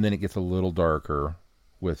 and then it gets a little darker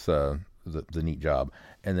with the neat job,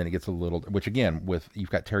 and then it gets a little, which again,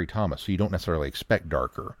 you've got Terry Thomas, so you don't necessarily expect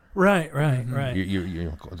darker. Right.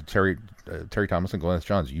 You Terry Thomas and Glennis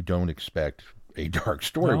Johns, you don't expect a dark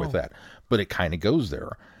story with that, but it kind of goes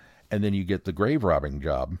there, and then you get the grave robbing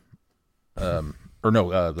job,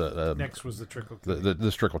 next was the Trickle-Tilio.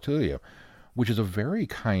 The Trickle-Tilio, which is a very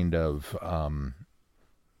kind of,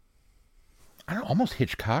 almost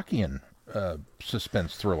Hitchcockian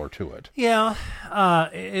suspense thriller to it. Yeah,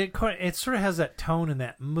 it sort of has that tone and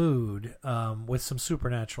that mood with some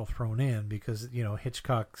supernatural thrown in because,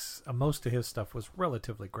 Hitchcock's, most of his stuff was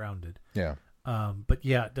relatively grounded. Yeah. But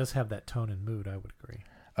yeah, it does have that tone and mood, I would agree.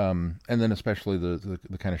 And then especially the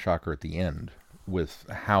kind of shocker at the end with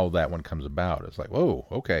how that one comes about. It's like, whoa,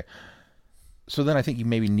 okay. So then I think you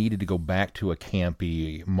maybe needed to go back to a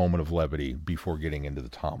campy moment of levity before getting into the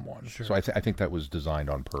Tom one. Sure. So I think that was designed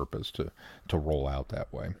on purpose to roll out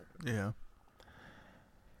that way. Yeah.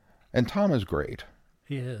 And Tom is great.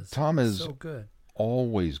 He is. Tom is so good.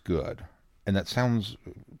 Always good. And that sounds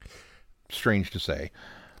strange to say.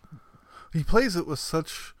 He plays it with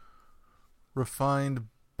such refined,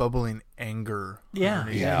 bubbling anger. Yeah.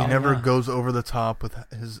 He Yeah. never goes over the top with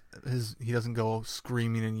his. He doesn't go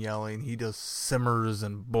screaming and yelling. He just simmers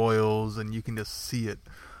and boils, and you can just see it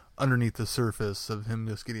underneath the surface of him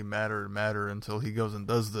just getting madder and madder until he goes and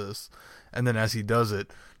does this. And then as he does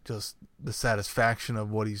it, just the satisfaction of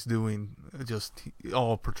what he's doing, he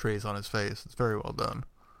all portrays on his face. It's very well done.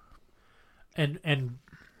 And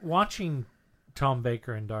watching Tom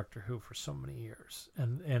Baker in Doctor Who for so many years,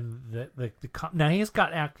 and now he's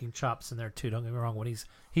got acting chops in there too. Don't get me wrong. When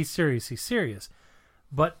he's serious, he's serious.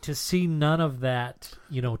 But to see none of that,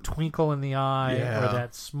 twinkle in the eye or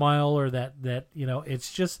that smile or that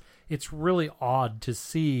it's really odd to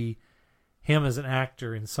see him as an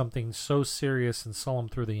actor in something so serious and solemn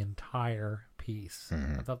through the entire piece.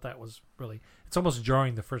 Mm-hmm. I thought that was it's almost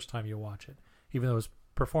jarring the first time you watch it, even though his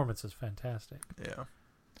performance is fantastic. Yeah.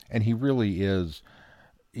 And he really is,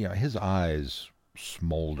 his eyes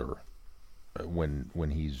smolder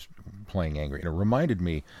when he's playing angry. And it reminded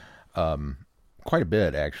me quite a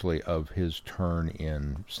bit, actually, of his turn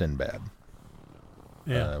in Sinbad.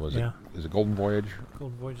 Yeah. Is it Golden Voyage?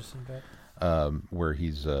 Golden Voyage of Sinbad. Where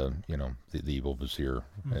he's, the evil vizier,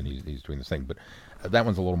 and he's doing this thing. But that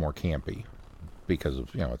one's a little more campy because of,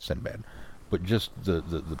 it's Sinbad. But just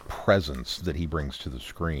the presence that he brings to the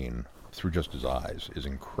screen through just his eyes is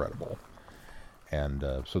incredible. And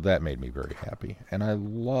so that made me very happy. And I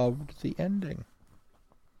loved the ending.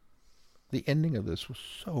 The ending of this was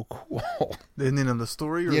so cool. The ending of the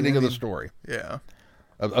story? Or the ending of the story. Yeah.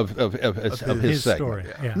 Of his segment. Story.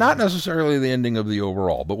 Yeah. Not necessarily the ending of the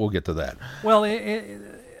overall, but we'll get to that. Well,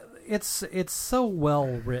 it's so well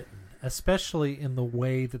written, especially in the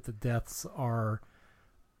way that the deaths are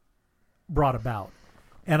brought about.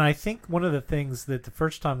 And I think one of the things that the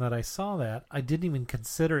first time that I saw that, I didn't even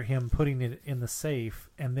consider him putting it in the safe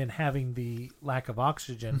and then having the lack of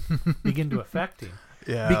oxygen begin to affect him.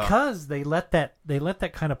 Yeah. Because they let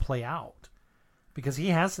that kind of play out. Because he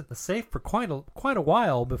has it in the safe for quite a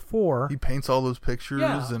while before he paints all those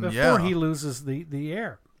pictures before he loses the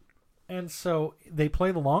air. And so they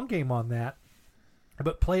play the long game on that,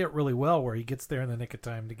 but play it really well where he gets there in the nick of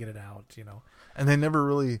time to get it out, And they never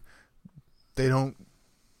really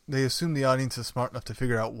they assume the audience is smart enough to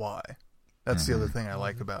figure out why. That's the other thing I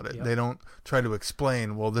like about it. Yep. They don't try to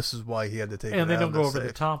explain, well, this is why he had to take it out. And they don't go over safe.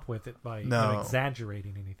 the top with it by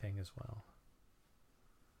exaggerating anything as well.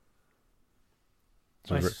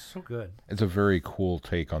 It's so good. It's a very cool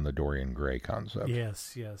take on the Dorian Gray concept.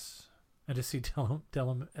 Yes. And to see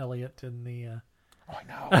Dellum Elliott in the... Oh, I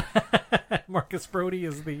know. Marcus Brody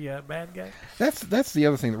is the bad guy. That's the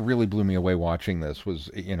other thing that really blew me away watching this was,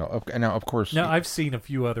 now, of course... Now, I've seen a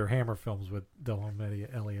few other Hammer films with Dellum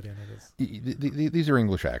Elliott in it. These are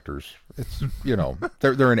English actors. It's,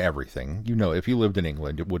 they're in everything. If you lived in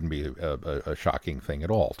England, it wouldn't be a shocking thing at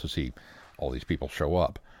all to see all these people show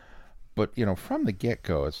up. But, from the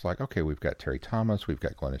get-go, it's like, okay, we've got Terry Thomas, we've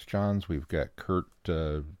got Glynis Johns, we've got Kurt,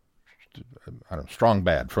 Strong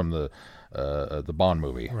Bad from the Bond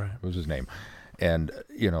movie. Right. What was his name? And,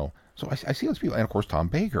 so I see those people, and of course Tom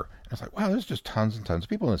Baker. And it's like, wow, there's just tons and tons of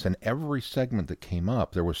people in this. And every segment that came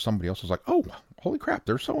up, there was somebody else who was like, oh, holy crap,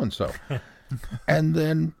 there's so-and-so. And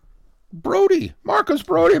then Brody, Marcus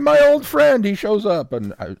Brody, my old friend, he shows up.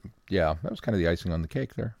 And, that was kind of the icing on the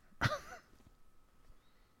cake there.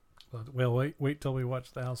 Well, wait till we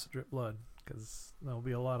watch The House of Drip Blood, because there'll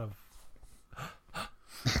be a lot of...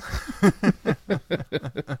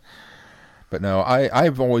 But no,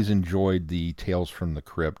 I've always enjoyed the Tales from the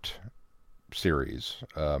Crypt series.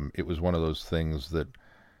 It was one of those things that,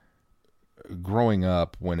 growing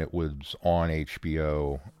up when it was on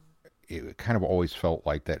HBO, it kind of always felt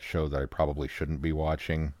like that show that I probably shouldn't be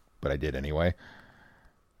watching, but I did anyway,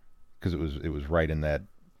 because it was right in that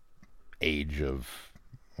age of,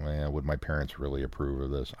 well, would my parents really approve of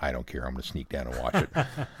this? I don't care. I'm going to sneak down and watch it.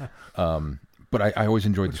 But I always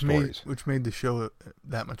enjoyed the stories. Which made the show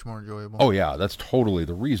that much more enjoyable. Oh, yeah. That's totally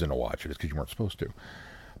the reason to watch it, is because you weren't supposed to.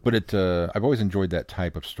 But I've always enjoyed that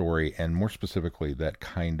type of story, and more specifically, that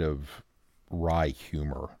kind of wry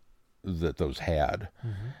humor that those had.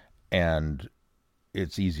 Mm-hmm. And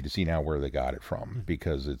it's easy to see now where they got it from,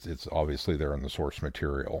 because it's obviously there in the source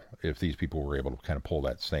material. If these people were able to kind of pull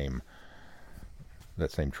that same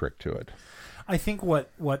trick to it. I think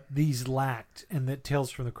what these lacked, and that Tales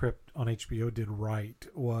from the Crypt on HBO did right,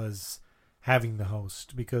 was having the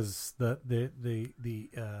host, because the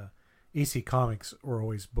EC Comics were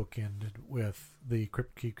always bookended with the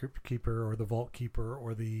Crypt Keeper or the Vault Keeper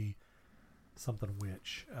or the something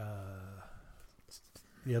witch.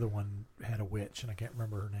 The other one had a witch, and I can't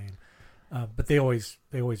remember her name. But they always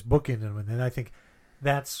bookended them, and I think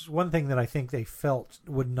that's one thing that I think they felt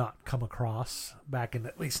would not come across back in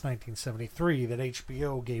at least 1973, that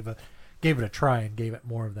HBO gave it a try and gave it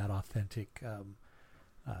more of that authentic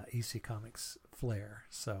EC Comics flair.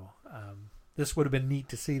 So this would have been neat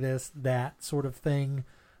to see that sort of thing,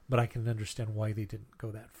 but I can understand why they didn't go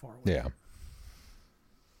that far with it.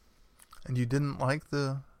 And you didn't like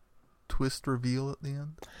the twist reveal at the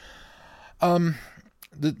end?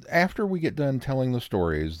 After we get done telling the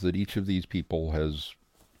stories that each of these people has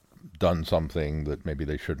done something that maybe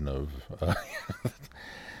they shouldn't have,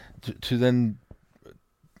 to then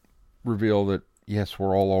reveal that, yes,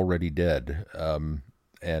 we're all already dead,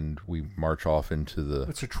 and we march off into the...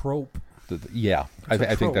 It's a trope. Yeah,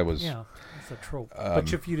 I think that was. Yeah, it's a trope.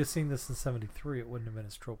 But if you'd have seen this in '73, it wouldn't have been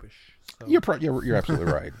as tropish. So. You're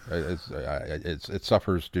absolutely right. It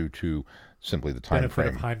suffers due to simply the time Benefit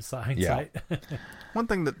frame. of hindsight. One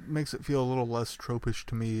thing that makes it feel a little less tropish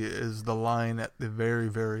to me is the line at the very,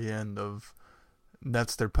 very end of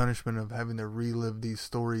that's their punishment of having to relive these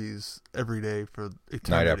stories every day for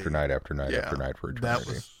eternity. Night after night after night Yeah, after night for eternity. that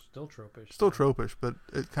was Still tropish. still tropish, but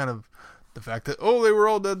it kind of the fact that they were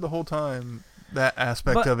all dead the whole time. That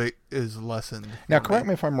aspect of it is lessened. Now, correct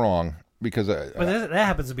me if I'm wrong, because But that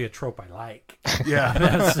happens to be a trope I like.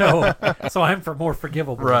 Yeah, so I'm for more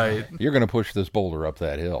forgivable. right. you're going to push this boulder up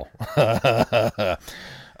that hill.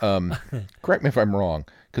 Correct me if I'm wrong,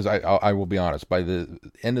 because I will be honest. By the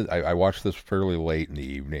end, I watched this fairly late in the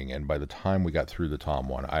evening, and by the time we got through the Tom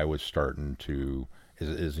one, I was starting to,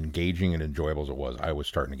 as engaging and enjoyable as it was, I was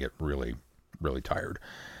starting to get really, really tired.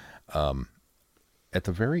 At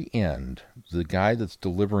the very end, the guy that's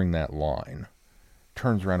delivering that line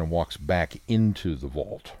turns around and walks back into the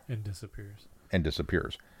vault And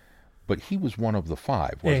disappears. But he was one of the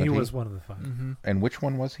five, wasn't he? Yeah, he was one of the 5. Mm-hmm. And which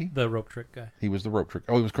one was he? The rope trick guy. He was the rope trick.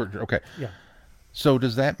 Oh, he was Kurt. Okay. Yeah. So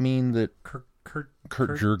does that mean that Kurt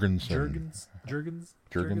Jurgensen?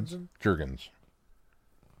 Jurgens.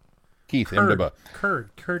 Keith Imdaba.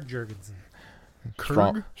 Kurt Jurgensen.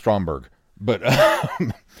 Stromberg. But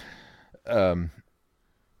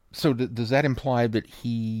so does that imply that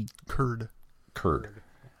he Kurd.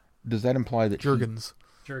 Does that imply that Jurgens.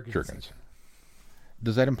 Jurgens.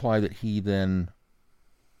 Does that imply that he then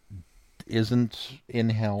isn't in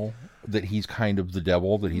hell? That he's kind of the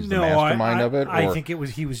devil? That he's the mastermind of it? I think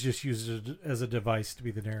he was just used as a device to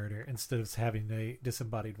be the narrator instead of having a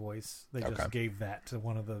disembodied voice. They just gave that to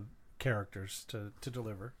one of the characters to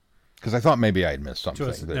deliver. Because I thought maybe I had missed something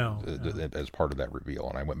No. as part of that reveal,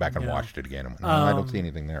 and I went back and watched it again. And went, I don't see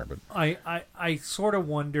anything there. But I sort of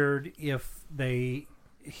wondered if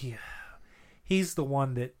he's the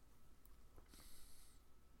one that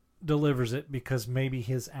delivers it because maybe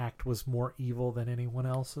his act was more evil than anyone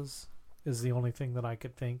else's is the only thing that I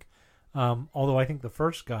could think. Although I think the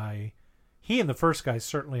first guy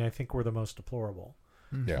certainly I think were the most deplorable.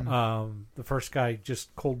 Yeah. The first guy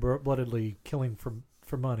just cold-bloodedly killing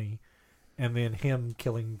for money, and then him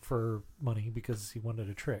killing for money because he wanted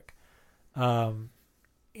a trick. In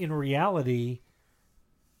reality,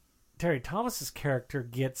 Terry Thomas's character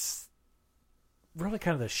gets really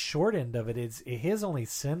kind of the short end of it. His only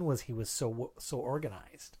sin was he was so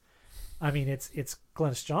organized. I mean, it's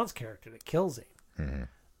Glennis John's character that kills him.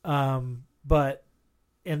 Mm-hmm. But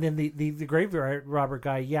and then the graveyard robber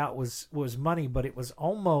guy, it was money, but it was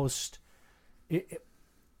almost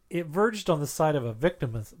it verged on the side of a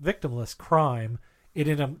victimless crime. It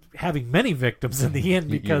ended up having many victims in the end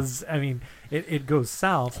because I mean it goes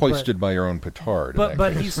south. Hoisted by your own petard.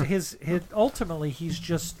 But he's ultimately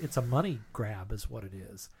it's a money grab is what it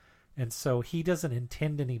is, and so he doesn't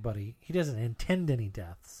intend any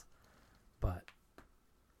deaths. But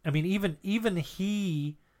I mean even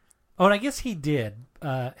he, and I guess he did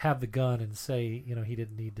have the gun and say he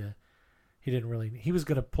didn't need to. He was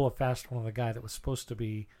going to pull a fast one on the guy that was supposed to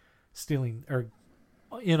be stealing or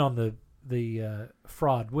in on the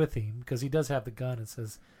fraud with him because he does have the gun and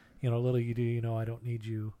says, little you do, I don't need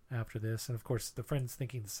you after this. And of course the friend's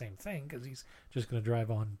thinking the same thing because he's just going to drive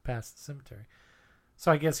on past the cemetery.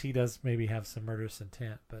 So I guess he does maybe have some murderous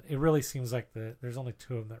intent, but it really seems like there's only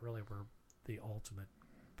 2 of them that really were the ultimate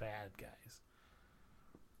bad guys.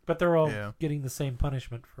 But they're all getting the same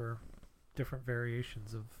punishment for different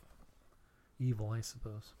variations of evil, I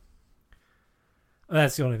suppose.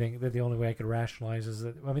 That's the only thing. The only way I could rationalize is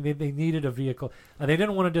that they needed a vehicle. They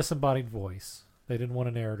didn't want a disembodied voice. They didn't want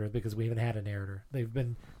a narrator because we haven't had a narrator. They've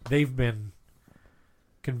been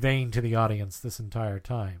conveying to the audience this entire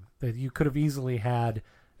time that you could have easily had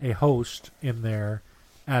a host in there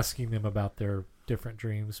asking them about their different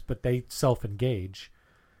dreams, but they self-engage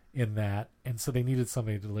in that, and so they needed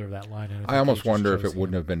somebody to deliver that line. And I almost wonder if it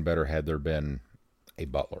wouldn't have been better had there been a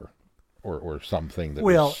butler. Or something that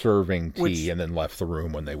was serving tea and then left the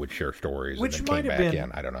room when they would share stories and then came back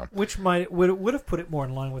in. I don't know. Which would have put it more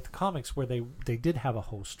in line with the comics where they did have a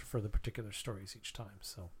host for the particular stories each time.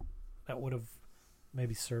 So that would have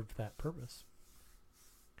maybe served that purpose.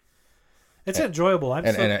 It's enjoyable.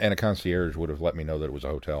 And a concierge would have let me know that it was a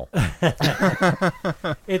hotel.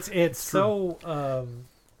 It's so.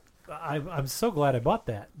 I'm so glad I bought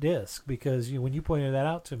that disc because when you pointed that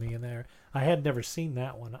out to me in there, I had never seen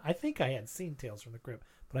that one. I think I had seen Tales from the Crypt,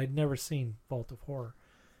 but I'd never seen Vault of Horror,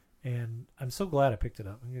 and I'm so glad I picked it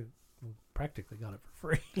up. I'm gonna practically got it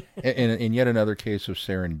for free. In yet another case of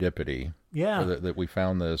serendipity, Yeah. that we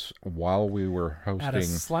found this while we were At a hosting.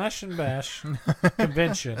 Slash and Bash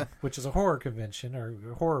convention, which is a horror convention or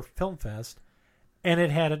a horror film fest, and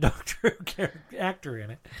it had a Doctor Who actor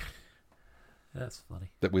in it. That's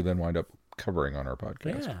funny. That we then wind up covering on our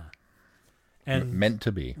podcast. Yeah. And Meant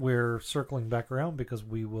to be. we're circling back around because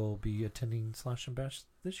we will be attending Slash and Bash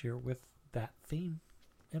this year with that theme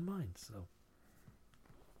in mind. So,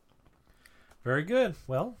 very good.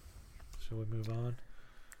 Well, shall we move on?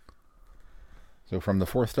 So from the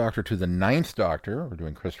 4th Doctor to the 9th Doctor, we're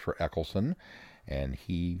doing Christopher Eccleston, and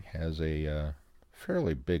he has a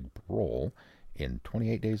fairly big role in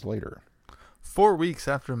 28 Days Later. 4 weeks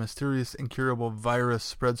after a mysterious incurable virus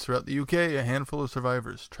spreads throughout the UK, a handful of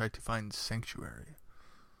survivors try to find sanctuary.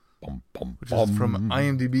 Bum, bum, Which bum. is from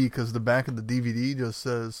IMDb, because the back of the DVD just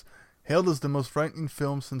says, hailed as the most frightening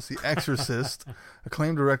film since The Exorcist,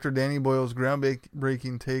 acclaimed director Danny Boyle's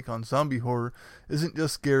groundbreaking take on zombie horror isn't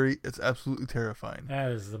just scary, it's absolutely terrifying.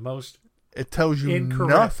 That is the most It tells you incorrect.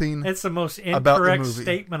 nothing. It's the most about the incorrect movie.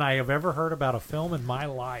 statement I have ever heard about a film in my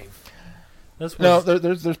life. This was, No,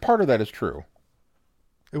 there's part of that is true.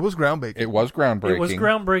 It was groundbreaking. It was groundbreaking. it was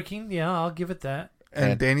groundbreaking. Yeah, I'll give it that.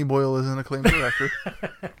 And Danny Boyle is an acclaimed director.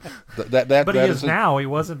 That But he that is a- now. He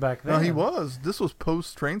wasn't back then. No, he was. This was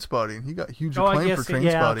post Trainspotting. He got huge Oh, I acclaim guess for Trainspotting.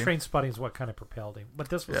 yeah. Trainspotting is what kind of propelled him. But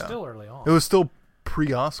this was Yeah. still early on. It was still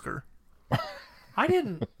pre-Oscar. I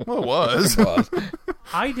didn't. Well, it was. It was.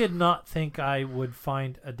 I did not think I would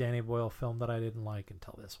find a Danny Boyle film that I didn't like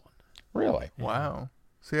until this one. Really? Yeah. Wow.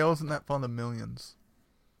 See, I wasn't that fond of Millions.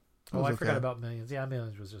 It Oh, was I forgot okay. about Millions. Yeah,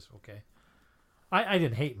 Millions was just okay. I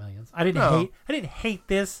didn't hate Millions. I didn't No. hate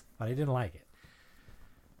this, but I didn't like it.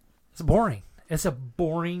 It's boring. It's a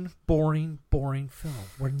boring film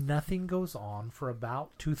where nothing goes on for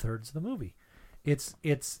about 2/3 of the movie. It's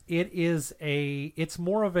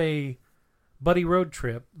more of a buddy road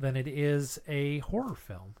trip than it is a horror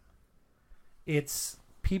film. It's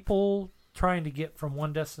people trying to get from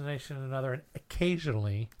one destination to another, and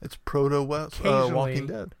occasionally, It's proto-West Occasionally- Walking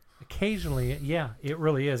Dead. yeah, it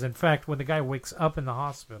really is. In fact, when the guy wakes up in the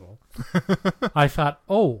hospital, I thought,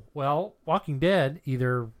 oh, well, Walking Dead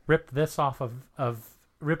either ripped this off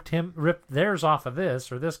ripped theirs off of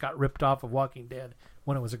this, or this got ripped off of Walking Dead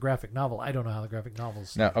when it was a graphic novel. I don't know how the graphic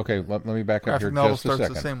novels. Now, okay, let me back up Graphic here novel just a starts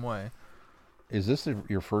second. the same way. Is this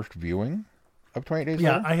your first viewing of 28 Days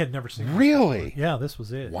Yeah, Later? I had never seen it. Really? Yeah, this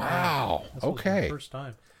was it. Wow. This was my Okay. first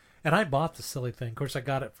time. And I bought the silly thing. Of course, I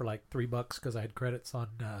got it for like $3 because I had credits on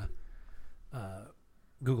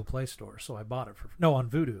Google Play Store. So I bought it on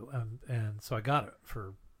Vudu, and so I got it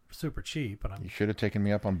for super cheap. And You should have taken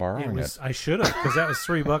me up on borrowing it. I should have, because that was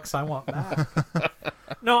 $3 I want back.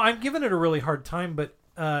 No, I'm giving it a really hard time, but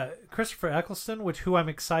Christopher Eccleston, who I'm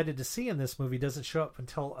excited to see in this movie, doesn't show up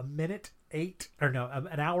until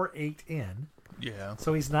an hour 8 in. Yeah.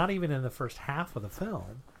 So he's not even in the first half of the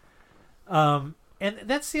film. And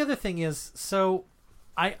that's the other thing is, so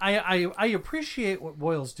I appreciate what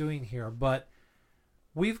Boyle's doing here, but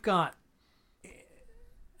we've got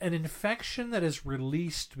an infection that is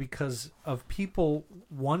released because of people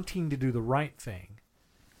wanting to do the right thing.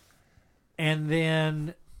 And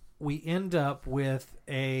then we end up with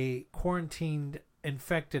a quarantined,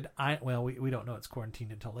 infected, we don't know it's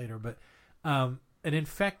quarantined until later, but an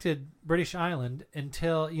infected British island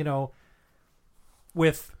until,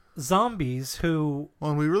 with zombies who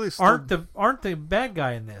Well, and we really still... aren't the bad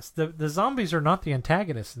guy in this. The zombies are not the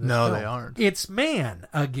antagonists in this No, film. they aren't. It's man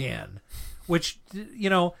again, which,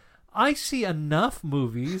 I see enough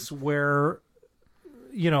movies where,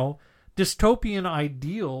 dystopian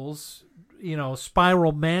ideals,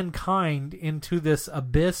 spiral mankind into this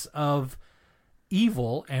abyss of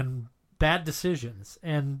evil and bad decisions.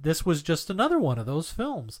 And this was just another one of those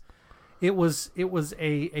films. It was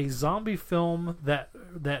a zombie film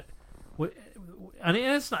and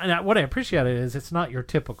it's not. What I appreciate it is it's not your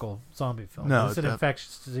typical zombie film. No, It's an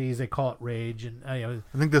infectious disease. They call it rage, and I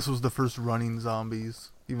think this was the first running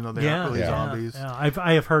zombies, even though they aren't really zombies. Yeah.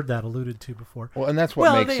 I have heard that alluded to before. Well, and that's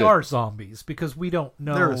what makes they it... are zombies because we don't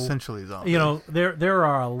know. They're essentially zombies. There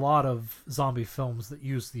are a lot of zombie films that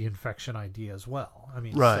use the infection idea as well. I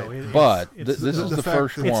mean, Right. So But it's this is the the fact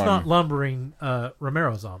first that- one. it's not lumbering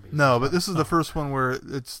Romero zombies. No, but this is the first one where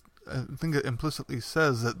I think it implicitly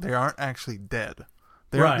says that they aren't actually dead.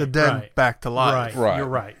 They aren't the dead back to life. Right. Right. You're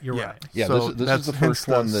right. You're Yeah. right. Yeah, So this that's is the hence first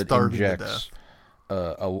one that starving to injects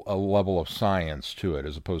a level of science to it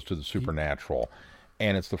as opposed to the supernatural.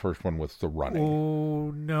 And it's the first one with the running.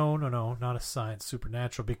 Oh no, not a science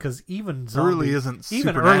supernatural, because even There really isn't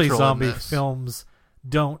even supernatural early in zombie this. films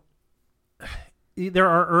don't. there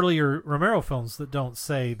are earlier Romero films that don't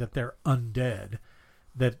say that they're undead.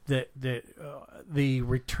 That the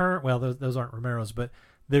return, well, those aren't Romero's, but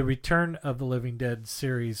the Return of the Living Dead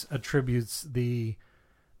series attributes it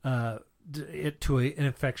to an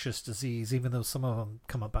infectious disease, even though some of them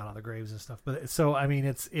come up out of the graves and stuff. But so I mean,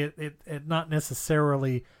 it's not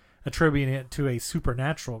necessarily attributing it to a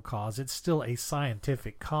supernatural cause. It's still a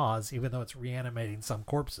scientific cause, even though it's reanimating some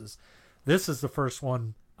corpses. This is the first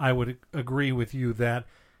one I would agree with you that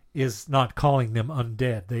is not calling them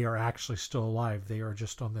undead. They are actually still alive. They are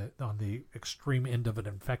just on the extreme end of an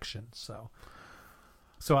infection. So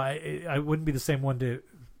I wouldn't be the same one to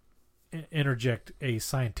interject a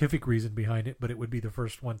scientific reason behind it, but it would be the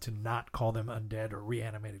first one to not call them undead or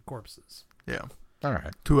reanimated corpses. Yeah. All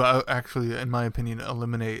right. To actually, in my opinion,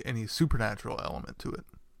 eliminate any supernatural element to it.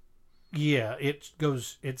 Yeah, it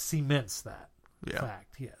cements that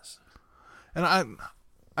fact, yes. And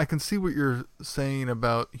I can see what you're saying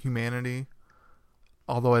about humanity,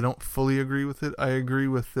 although I don't fully agree with it. I agree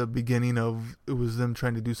with the beginning of it was them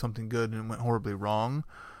trying to do something good and it went horribly wrong,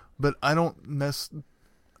 but I don't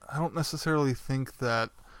necessarily think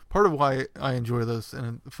that part of why I enjoy this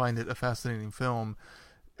and find it a fascinating film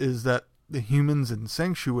is that the humans in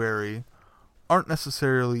Sanctuary aren't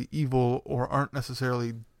necessarily evil or aren't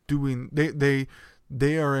necessarily doing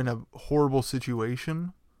they are in a horrible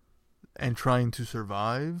situation and trying to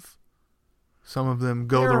survive. Some of them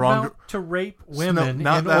go the wrong about to rape women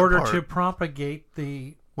in order to propagate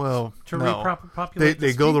the repopulate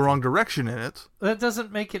they go the wrong direction in it. That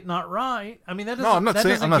doesn't make it not right. I mean, that doesn't. No, I'm not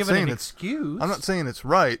saying. I'm not saying an it's excuse. I'm not saying it's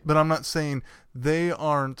right, but I'm not saying they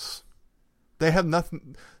aren't. They have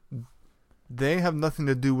nothing. They have nothing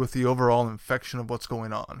to do with the overall infection of what's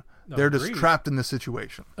going on. No, They're agreed. just trapped in the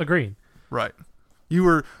situation. Agreed. Right.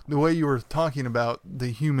 The way you were talking about the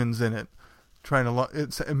humans in it,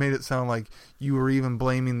 it made it sound like you were even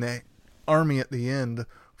blaming the army at the end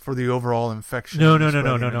for the overall infection. No.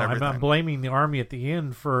 I'm blaming the army at the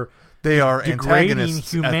end for they are degrading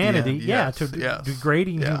antagonists humanity. At the end.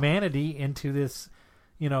 Degrading humanity into this.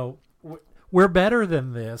 We're better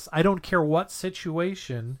than this. I don't care what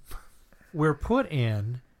situation we're put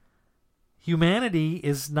in. Humanity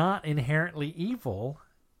is not inherently evil.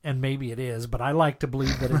 And maybe it is, but I like to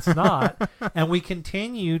believe that it's not. And we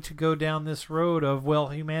continue to go down this road of, well,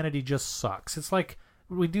 humanity just sucks. It's like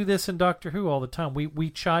we do this in Doctor Who all the time. We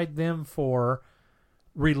chide them for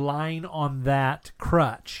relying on that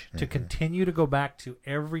crutch to continue to go back to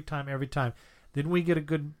every time. Then we get a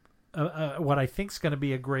good, what I think is going to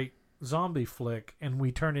be a great zombie flick, and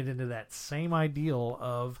we turn it into that same ideal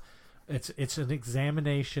of it's an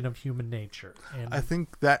examination of human nature. And I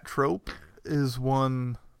think that trope is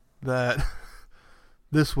one that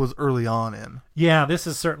this was early on in. Yeah, this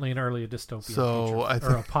is certainly an early dystopian future,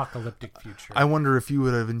 or apocalyptic future. I wonder if you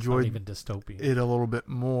would have enjoyed even dystopian. it a little bit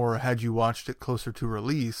more had you watched it closer to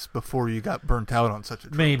release before you got burnt out on such a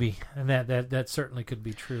trope. Maybe, and that certainly could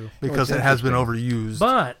be true. Because it has been overused.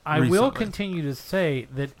 But I recently. will continue to say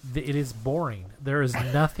that it is boring. There is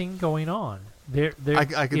nothing going on.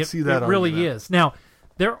 I can see that It really argument. is. Now,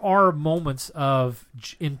 there are moments of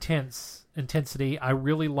intensity. I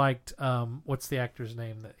really liked what's the actor's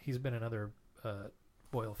name that he's been in other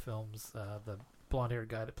Boyle films, the blonde-haired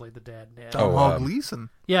guy that played the dad, Ned. Domhnall Gleeson.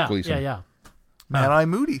 Yeah. Mad-Eye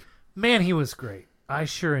Moody. Man, he was great. I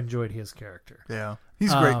sure enjoyed his character. Yeah.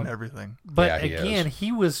 He's great in everything. But Yeah, again,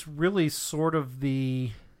 he was really sort of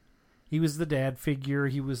he was the dad figure.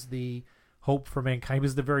 He was the hope for mankind. He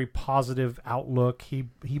was the very positive outlook. He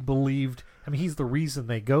believed. I mean, he's the reason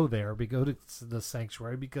they go there. We go to the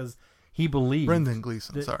sanctuary because he believed. Brendan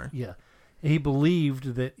Gleeson, that, sorry. Yeah. He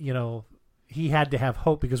believed that, he had to have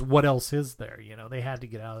hope because what else is there? They had to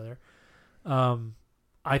get out of there.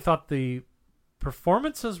 I thought the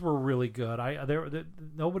performances were really good.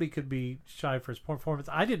 Nobody could be shy for his performance.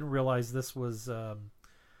 I didn't realize this was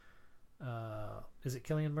is it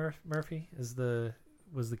Cillian Murphy? Was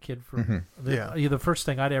the kid from the first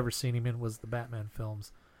thing I'd ever seen him in was the Batman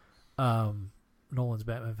films, Nolan's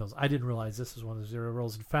Batman films. I didn't realize this was one of the zero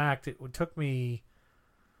roles. In fact, it took me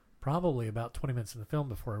probably about 20 minutes in the film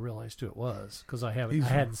before I realized who it was because I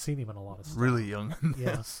hadn't seen him in a lot of stuff. Really young.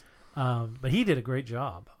 Yes, but he did a great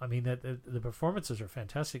job. I mean, the performances are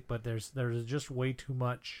fantastic, but there's just way too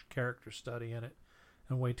much character study in it,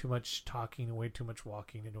 and way too much talking, and way too much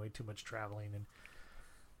walking, and way too much traveling, and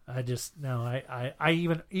I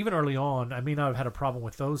even early on, I may not have had a problem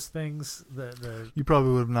with those things. You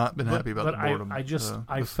probably would have not been happy about the boredom.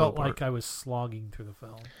 I felt like I was slogging through the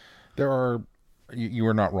film. There are, you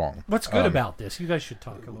are not wrong. What's good about this? You guys should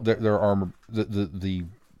talk a little bit. There are the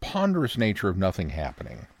ponderous nature of nothing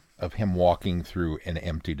happening. of him walking through an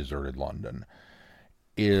empty, deserted London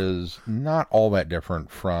is not all that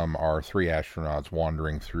different from our three astronauts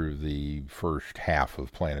wandering through the first half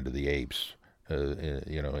of Planet of the Apes.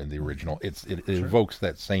 In the original, it evokes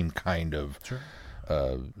that same kind of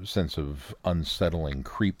sense of unsettling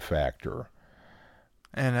creep factor.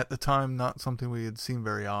 And at the time, not something we had seen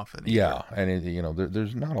very often. Yeah, and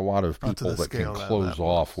there's not a lot of people that can close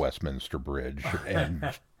off Westminster Bridge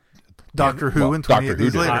and Doctor Who in 28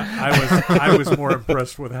 Days Later. I was more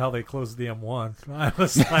impressed with how they closed the M1. I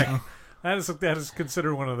was like, that is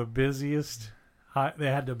considered one of the busiest. They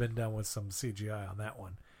had to have been done with some CGI on that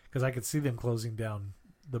one because I could see them closing down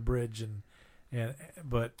the bridge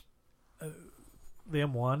but the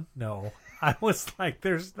M1, no. I was like,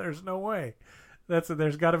 there's no way.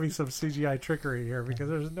 There's got to be some CGI trickery here because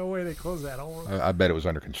there's no way they closed that whole road. I bet it was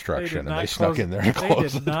under construction and they snuck in there to close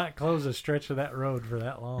it. They did not close a stretch of that road for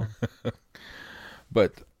that long.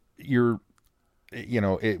 But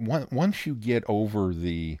once you get over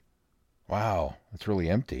wow, it's really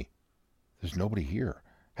empty. There's nobody here.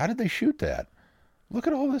 How did they shoot that? Look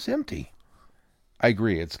at all this empty. I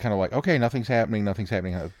agree. It's kind of like, okay, nothing's happening.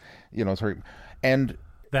 Sorry. And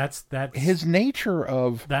that's his nature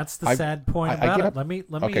of. That's the sad point about it. Let me.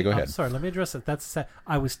 Okay, go ahead. I'm sorry. Let me address it. That's sad.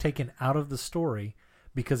 I was taken out of the story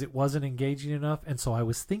because it wasn't engaging enough, and so I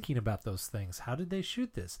was thinking about those things. How did they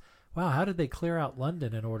shoot this? Wow, how did they clear out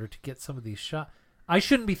London in order to get some of these shots? I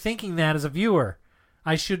shouldn't be thinking that as a viewer.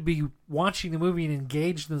 I should be watching the movie and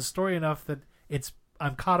engaged in the story enough that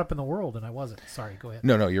I'm caught up in the world, and I wasn't. Sorry, go ahead.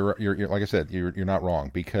 No, you're like I said, you're not wrong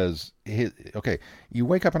because you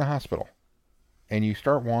wake up in a hospital. And you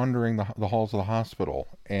start wandering the halls of the hospital,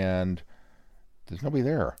 and there's nobody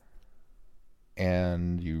there.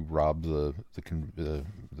 And you rob the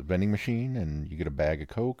vending machine, and you get a bag of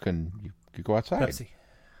Coke, and you go outside.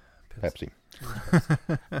 Pepsi.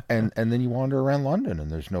 and then you wander around London,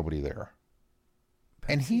 and there's nobody there.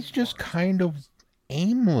 And he's just kind of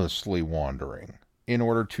aimlessly wandering in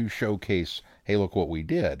order to showcase, hey, look what we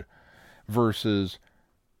did. Versus,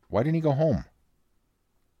 why didn't he go home?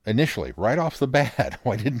 Initially, right off the bat,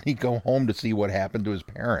 why didn't he go home to see what happened to his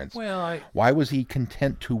parents? Why was he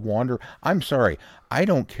content to wander? I'm sorry, I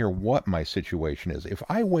don't care what my situation is. If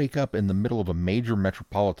I wake up in the middle of a major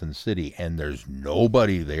metropolitan city and there's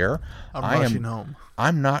nobody there, I'm rushing home.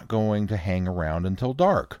 I'm not going to hang around until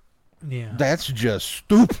dark. Yeah, that's just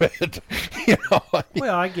stupid.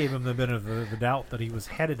 Well, I gave him the benefit of the doubt that he was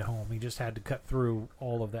headed home. He just had to cut through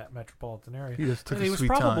all of that metropolitan area. He just took and a sweet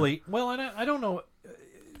time. Well, and I don't know.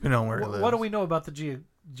 You know where he lives. What do we know about the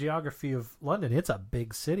geography of London? It's a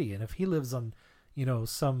big city, and if he lives on,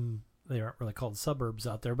 some they aren't really called suburbs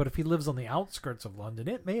out there, but if he lives on the outskirts of London,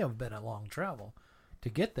 it may have been a long travel to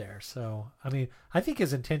get there. So, I mean, I think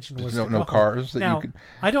his intention was no cars. Now,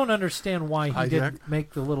 I don't understand why he didn't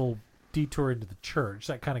make the little detour into the church.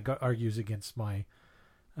 That kind of argues against my.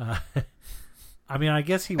 I mean, I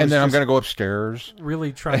guess he was. And then I'm going to go upstairs.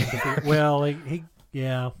 Really trying to. Well, he.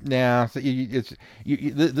 Yeah. Nah,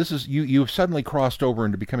 you've suddenly crossed over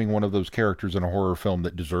into becoming one of those characters in a horror film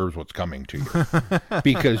that deserves what's coming to you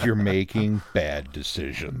because you're making bad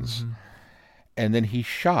decisions. Mm-hmm. And then he's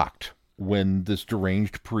shocked when this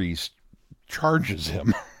deranged priest charges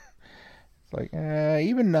him. It's like,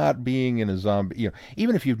 even not being in a zombie,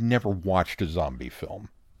 even if you've never watched a zombie film,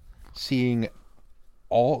 seeing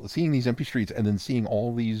these empty streets and then seeing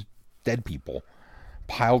all these dead people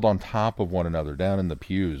piled on top of one another down in the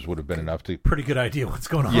pews would have been enough to... Pretty good idea what's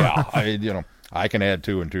going on. Yeah, I can add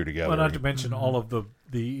 2 and 2 together. Well, not to mention all of the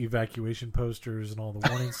evacuation posters and all the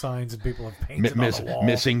warning signs and people have painted on the wall.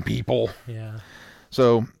 Missing people. Yeah.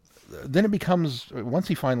 So then it becomes... Once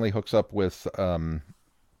he finally hooks up with... I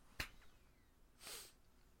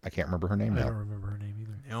can't remember her name now. I don't remember her name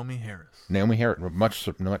either. Naomi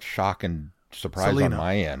Harris. Much shock and surprise Selena. On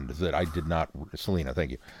my end that I did not... Selena,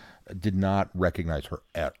 thank you. Did not recognize her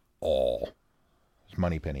at all. It's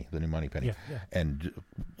Moneypenny, the new Moneypenny. Yeah. And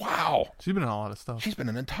wow. She's been in a lot of stuff. She's been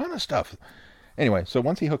in a ton of stuff. Anyway, so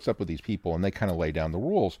once he hooks up with these people and they kind of lay down the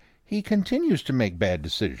rules, he continues to make bad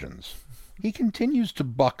decisions. He continues to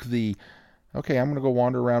buck the, okay, I'm going to go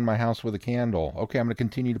wander around my house with a candle. Okay, I'm going to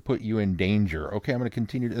continue to put you in danger. Okay, I'm going to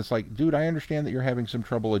continue to... It's like, dude, I understand that you're having some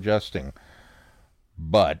trouble adjusting.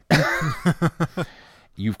 But...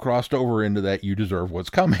 You've crossed over into that you deserve what's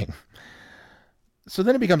coming. So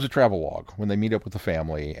then it becomes a travel log when they meet up with the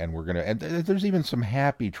family, and and there's even some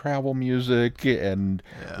happy travel music, and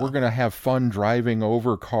we're going to have fun driving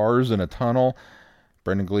over cars in a tunnel.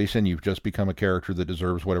 Brendan Gleeson, you've just become a character that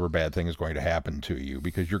deserves whatever bad thing is going to happen to you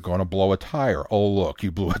because you're going to blow a tire. Oh, look,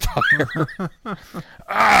 you blew a tire.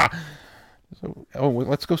 So, well,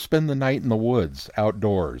 let's go spend the night in the woods,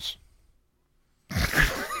 outdoors.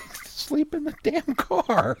 Sleep in the damn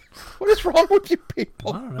car. What is wrong with you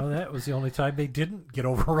people? I don't know. That was the only time they didn't get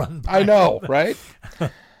overrun by I know, right?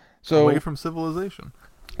 So Away from civilization.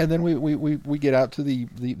 and then we get out to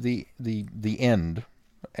the end,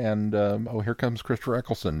 and here comes Christopher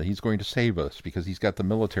Eccleston. He's going to save us because he's got the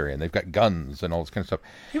military and they've got guns and all this kind of stuff.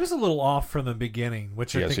 He was a little off from the beginning,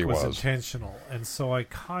 which I Yes, he think was was. intentional. And so I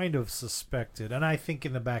kind of suspected, and I think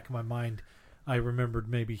in the back of my mind, I remembered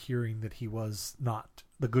maybe hearing that he was not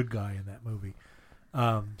the good guy in that movie.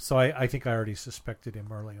 So I think I already suspected him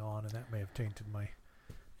early on, and that may have tainted my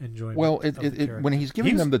enjoyment. Well, of the character. when he's giving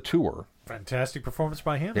He was- them the tour, fantastic performance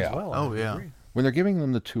by him Yeah. as well. Oh, I yeah. agree. when they're giving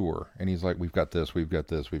them the tour, and he's like, "We've got this, we've got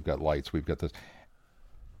this, we've got lights, we've got this,"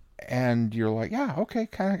 and you're like, "Yeah, okay,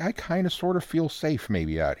 I kind of sort of feel safe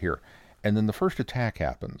maybe out here," and then the first attack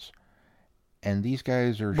happens. And these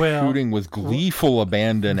guys are Well, shooting with gleeful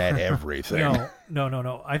abandon at everything.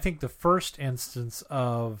 No. I think the first instance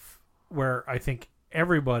of where I think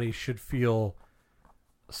everybody should feel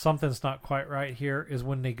something's not quite right here is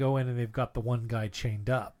when they go in and they've got the one guy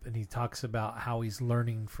chained up, and he talks about how he's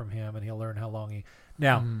learning from him, and he'll learn how long he.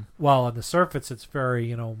 Now, while on the surface it's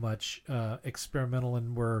very much experimental,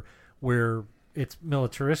 and where it's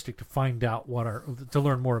militaristic to find out to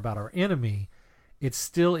learn more about our enemy. It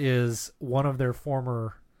still is one of their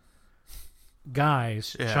former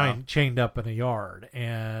guys chained up in a yard,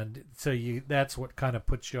 and so that's what kind of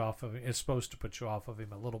puts you off of it. It's supposed to put you off of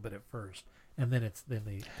him a little bit at first, and then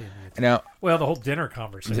the Now, the whole dinner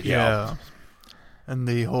conversation. Yeah. And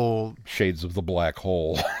the whole shades of the black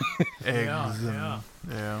hole. eggs. Yeah.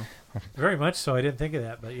 Yeah. Very much so. I didn't think of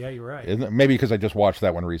that, but yeah, you're right. Isn't it? Maybe because I just watched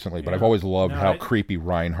that one recently, but Yeah. I've always loved No, how creepy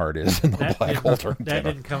Reinhardt is in the black hole. That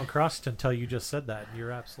didn't come across until you just said that.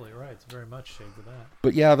 You're absolutely right. It's very much shades of that.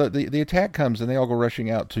 But yeah, the attack comes and they all go rushing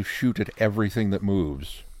out to shoot at everything that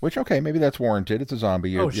moves. Which, okay, maybe that's warranted. It's a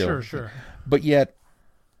zombie. Oh, you know. sure. But yet,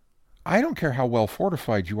 I don't care how well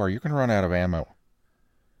fortified you are, you're going to run out of ammo.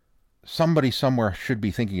 Somebody somewhere should be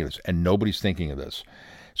thinking of this, and nobody's thinking of this.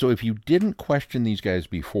 So if you didn't question these guys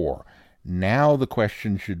before, now the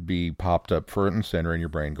question should be popped up front and center in your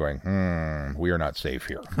brain going, we are not safe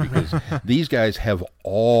here. Because these guys have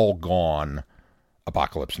all gone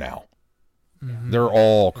Apocalypse Now. Mm-hmm. They're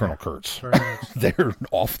all Colonel Kurtz. Very much so. They're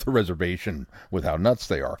off the reservation with how nuts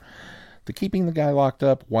they are. The keeping the guy locked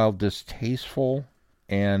up, while distasteful,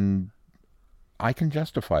 and I can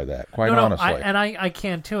justify that, quite honestly. I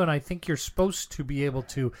can too, and I think you're supposed to be able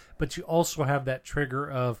to, but you also have that trigger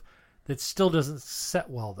of that still doesn't set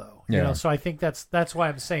well, though. You Yeah. know, so I think that's why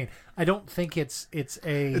I'm saying I don't think it's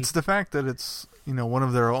the fact that it's one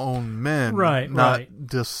of their own men, Right, not right.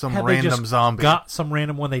 just some had they random just zombie. got some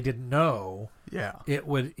random one they didn't know. Yeah, It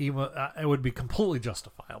would be completely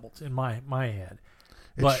justifiable in my head.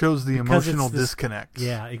 it But shows the because emotional it's this- disconnect.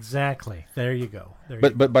 Yeah, exactly. There you go.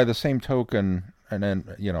 But by the same token, and then,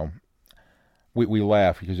 we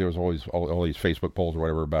laugh because there was always all these Facebook polls or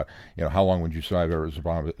whatever about, how long would you survive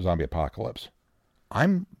a zombie apocalypse?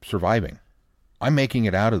 I'm surviving. I'm making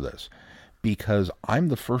it out of this because I'm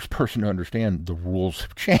the first person to understand the rules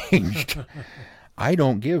have changed. I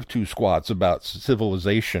don't give two squats about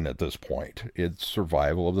civilization at this point. It's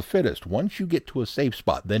survival of the fittest. Once you get to a safe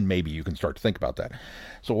spot, then maybe you can start to think about that.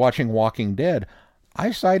 So watching Walking Dead,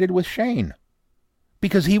 I sided with Shane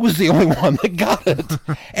because he was the only one that got it.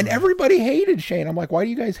 And everybody hated Shane. I'm like, why do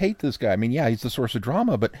you guys hate this guy? I mean, yeah, he's the source of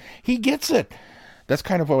drama, but he gets it. That's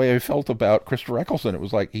kind of the way I felt about Christopher Eccleston. It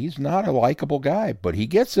was like, he's not a likable guy, but he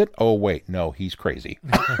gets it. Oh, wait, no, he's crazy.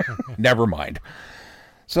 Never mind.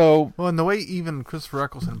 So, Well, and the way even Christopher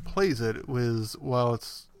Eccleston plays it was,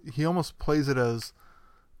 he almost plays it as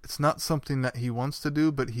it's not something that he wants to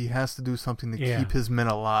do, but he has to do something to Yeah. keep his men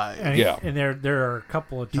alive. And, Yeah. and there are a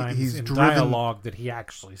couple of times he's in driven- dialogue that he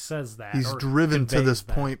actually says that. He's or driven to conveys this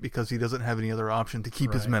that. point because he doesn't have any other option to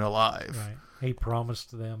keep his Right. men alive. Right. He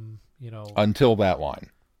promised them, until that line,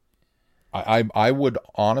 I would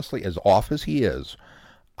honestly, as off as he is,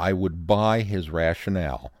 I would buy his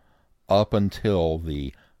rationale up until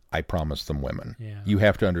the I promised them women. Yeah. You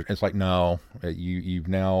have to understand. It's like, no, you've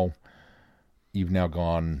now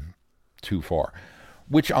gone too far,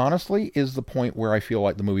 which honestly is the point where I feel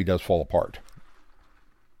like the movie does fall apart.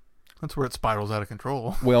 That's where it spirals out of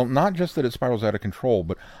control. Well, not just that it spirals out of control,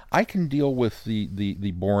 but I can deal with the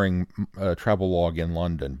boring travel log in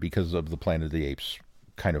London because of the Planet of the Apes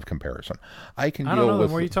kind of comparison. I can I deal don't know. with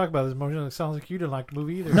The more you talk about this, it sounds like you didn't like the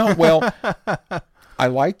movie either. no. Well, I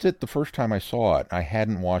liked it the first time I saw it. I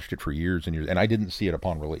hadn't watched it for years and years, and I didn't see it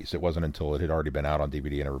upon release. It wasn't until it had already been out on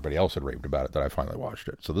DVD and everybody else had raved about it that I finally watched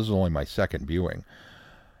it. So this is only my second viewing.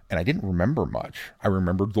 And I didn't remember much. I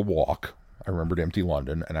remembered the walk. I remembered Empty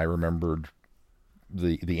London, and I remembered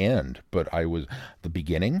the end. But the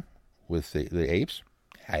beginning with the apes,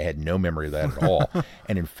 I had no memory of that at all.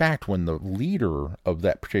 And in fact, when the leader of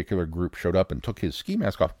that particular group showed up and took his ski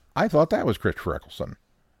mask off, I thought that was Christopher Eccleston.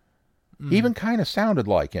 He even kind of sounded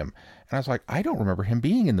like him. And I was like, I don't remember him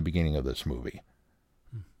being in the beginning of this movie.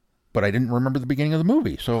 But I didn't remember the beginning of the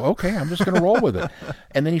movie. So, okay, I'm just going to roll with it.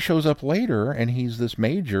 And then he shows up later, and he's this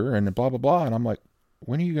major, and blah, blah, blah. And I'm like,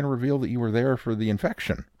 when are you going to reveal that you were there for the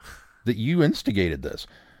infection? That you instigated this?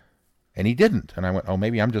 And he didn't. And I went, oh,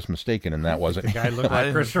 maybe I'm just mistaken, and that wasn't The guy looked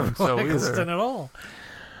like Christopher so Eccleston at all.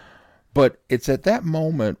 But it's at that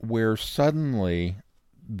moment where suddenly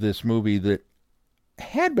this movie that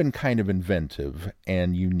had been kind of inventive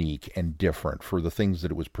and unique and different for the things that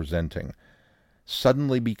it was presenting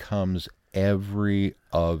suddenly becomes every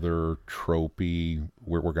other tropey.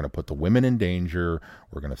 We're going to put the women in danger.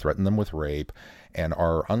 We're going to threaten them with rape. And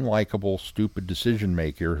our unlikable, stupid decision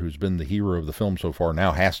maker, who's been the hero of the film so far,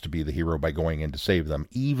 now has to be the hero by going in to save them,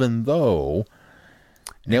 even though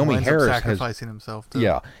Naomi Harris sacrificing himself too.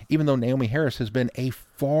 Yeah, even though Naomi Harris has been a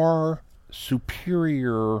far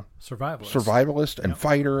superior survivalist and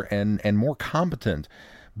fighter and more competent.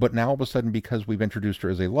 But now all of a sudden, because we've introduced her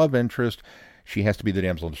as a love interest, she has to be the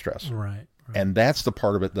damsel in distress. Right. And that's the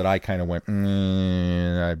part of it that I kind of went,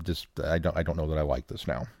 I don't know that I like this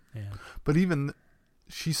now. Yeah. But even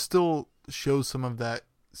she still shows some of that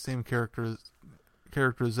same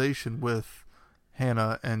characterization with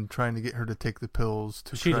Hannah and trying to get her to take the pills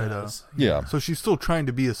to She try does. to. Yeah. So she's still trying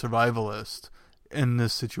to be a survivalist in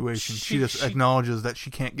this situation. She just acknowledges that she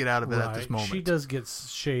can't get out of it at this moment. She does get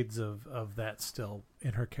shades of that still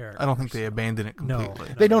in her character. I don't think they abandon it completely.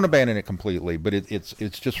 No. They don't abandon it completely, but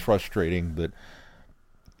it's just frustrating that,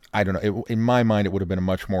 I don't know, in my mind, it would have been a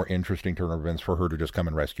much more interesting turn of events for her to just come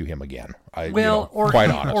and rescue him again.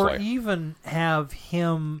 Quite honestly. Or even have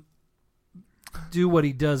him do what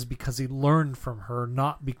he does because he learned from her,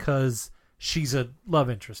 not because she's a love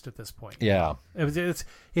interest at this point. Yeah.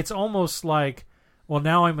 It's almost like, well,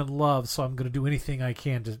 now I'm in love, so I'm going to do anything I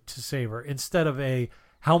can to save her, instead of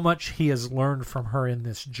how much he has learned from her in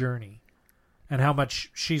this journey, and how much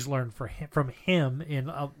she's learned from him in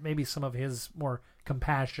maybe some of his more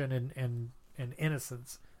compassion and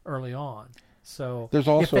innocence early on. So there's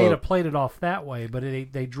also, if they'd have played it off that way, but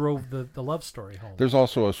they drove the love story home. There's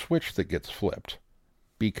also a switch that gets flipped,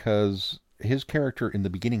 because his character in the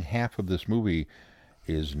beginning half of this movie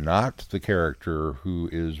is not the character who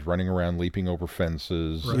is running around leaping over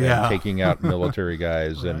fences and taking out military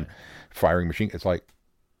guys and firing machine. It's like,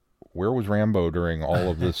 where was Rambo during all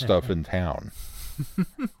of this stuff in town?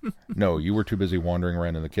 No, you were too busy wandering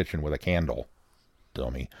around in the kitchen with a candle,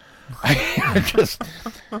 dummy.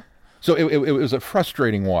 So it was a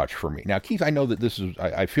frustrating watch for me. Now, Keith, I know that this is,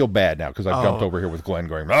 I feel bad now because I've jumped over here with Glenn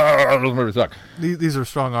going, those movies suck. These are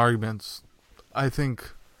strong arguments. I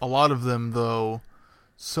think a lot of them, though,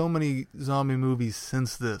 so many zombie movies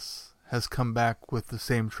since this has come back with the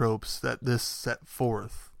same tropes that this set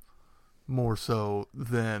forth more so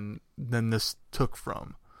than this took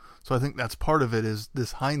from. So I think that's part of it, is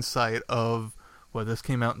this hindsight of, this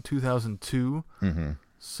came out in 2002. Mm-hmm.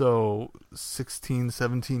 So 16,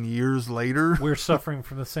 17 years later, we're suffering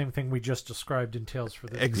from the same thing we just described in Tales for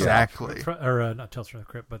the Exactly. Or not Tales from the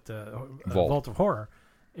Crypt, but Vault of Horror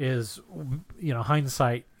is,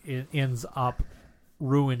 hindsight, it ends up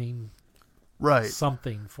ruining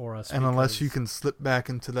something for us. And unless you can slip back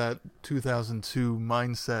into that 2002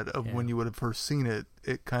 mindset of when you would have first seen it,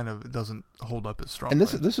 it kind of doesn't hold up as strongly. And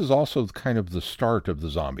this is also kind of the start of the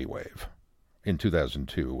zombie wave. In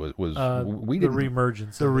 2002 was we didn't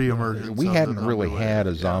reemergence. The reemergence. We hadn't really had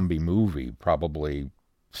a zombie movie probably.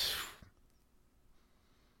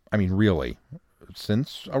 I mean, really,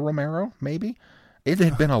 since a Romero, maybe it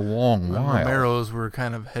had been a long while. Romero's were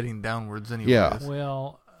kind of heading downwards anyway. Yeah.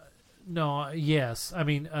 Well, no, yes. I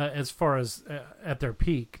mean, as far as at their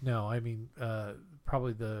peak, no. I mean,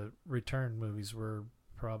 probably the Return movies were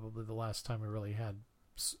probably the last time we really had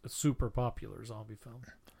super popular zombie film.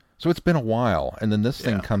 So it's been a while, and then this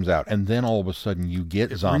thing comes out, and then all of a sudden you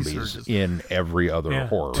get zombies in every other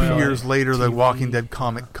horror. 2 years later, the Walking Dead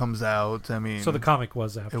comic comes out. I mean, so the comic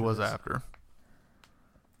was after. It was after.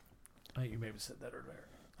 You maybe said that earlier.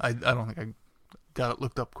 I don't think I got it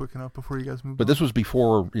looked up quick enough before you guys moved. But this was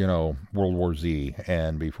before World War Z,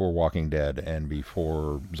 and before Walking Dead, and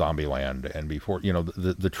before Zombieland, and before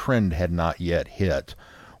the trend had not yet hit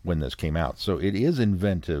when this came out. So it is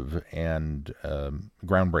inventive and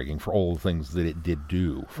groundbreaking for all the things that it did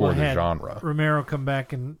do for the had genre. Romero come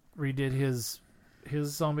back and redid his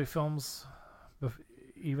zombie films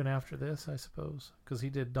even after this, I suppose, because he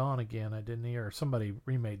did Dawn again, didn't he? Or somebody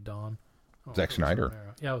remade Dawn. Zack Snyder.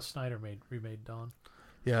 Romero. Yeah, it was Snyder remade Dawn.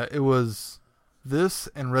 Yeah, it was this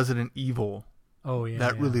and Resident Evil Oh yeah,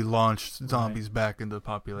 that yeah. really launched zombies back into I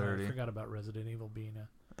popularity. forgot about Resident Evil being a.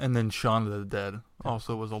 And then Shaun of the Dead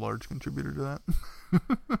also was a large contributor to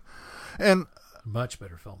that. And Much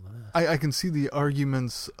better film than this. I can see the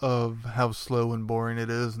arguments of how slow and boring it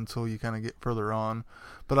is until you kind of get further on.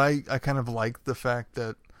 But I kind of like the fact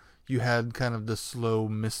that you had kind of the slow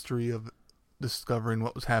mystery of discovering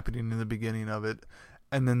what was happening in the beginning of it.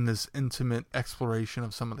 And then this intimate exploration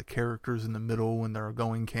of some of the characters in the middle when they're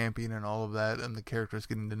going camping and all of that. And the characters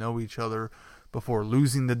getting to know each other before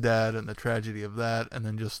losing the dad and the tragedy of that. And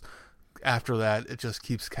then just after that, it just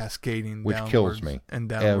keeps cascading Which downwards kills me and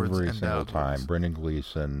downwards every and single downwards. time. Brendan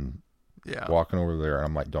Gleeson Yeah. walking over there, and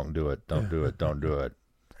I'm like, don't do it, don't do it, don't do it.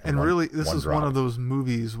 And one- really, this is one drop. of those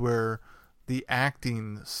movies where the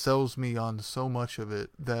acting sells me on so much of it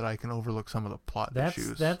that I can overlook some of the plot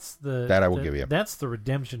issues. That I will give you. That's the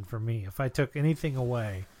redemption for me. If I took anything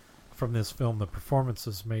away from this film, the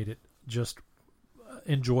performances made it just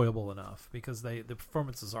enjoyable enough because the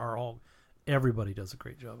performances are all. Everybody does a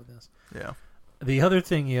great job of this. Yeah. The other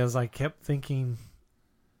thing is, I kept thinking,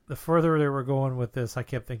 the further they were going with this, I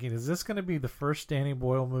kept thinking, is this going to be the first Danny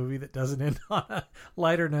Boyle movie that doesn't end on a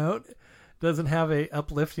lighter note, doesn't have a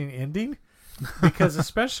uplifting ending? Because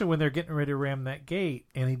especially when they're getting ready to ram that gate,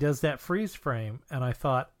 and he does that freeze frame, and I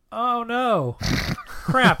thought, oh no,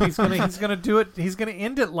 crap, he's gonna do it. He's gonna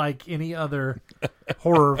end it like any other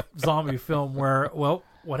horror zombie film, where, well,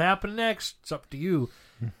 what happened next? It's up to you.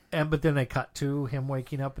 But then they cut to him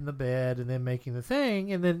waking up in the bed and then making the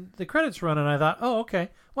thing, and then the credits run, and I thought, oh, okay.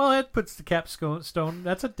 Well, that puts the capstone.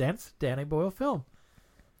 That's a Danny Boyle film.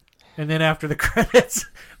 And then after the credits,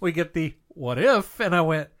 we get the what if, and I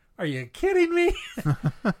went, are you kidding me?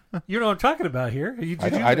 You know what I'm talking about here.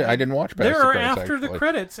 I didn't watch past There the are credits, after the actually.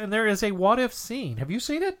 credits, and there is a what if scene. Have you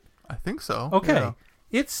seen it? I think so. Okay. Yeah.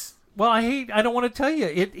 It's, well, I don't want to tell you.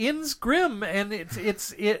 It ends grim, and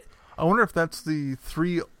it. I wonder if that's the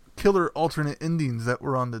 3 killer alternate endings that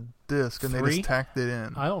were on the disc and they 3? just tacked it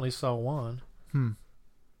in. I only saw one. Hmm.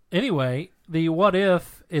 Anyway, the what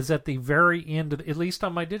if is at the very end of, at least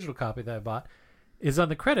on my digital copy that I bought, is on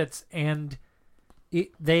the credits, and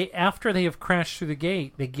after they have crashed through the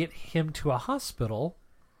gate, they get him to a hospital,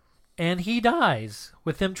 and he dies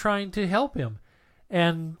with them trying to help him,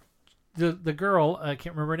 and the girl, I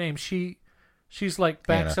can't remember her name, she's like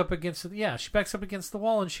backs Anna. up against she backs up against the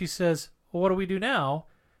wall, and she says, well, what do we do now?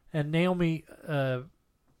 And Naomi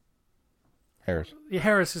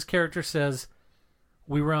Harris's character says,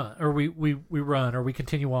 we run, or we run, or we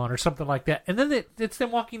continue on, or something like that. And then it's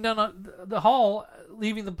them walking down the hall,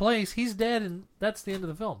 leaving the place. He's dead, and that's the end of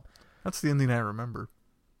the film. That's the ending I remember.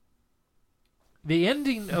 The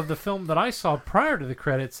ending of the film that I saw prior to the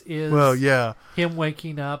credits is him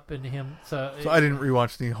waking up and him. So I didn't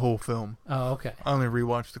rewatch the whole film. Oh, okay. I only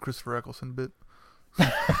rewatched the Christopher Eccleston bit.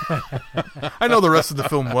 I know the rest of the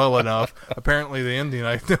film well enough. Apparently, the ending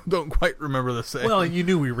I don't quite remember the same. Well, you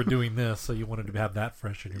knew we were doing this, so you wanted to have that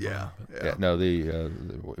fresh in your mind. But. Yeah, no,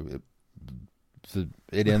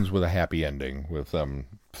 it ends with a happy ending with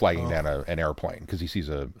flagging down an airplane because he sees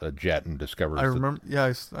a jet and discovers. I remember.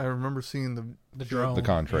 I remember seeing the drone, the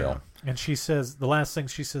contrail. Yeah. And she says, the last thing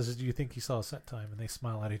she says is, "Do you think you saw a set time?" And they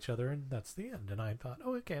smile at each other, and that's the end. And I thought,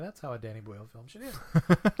 oh, okay, that's how a Danny Boyle film should end.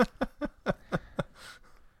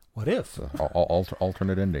 What if?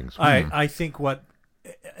 Alternate endings. I think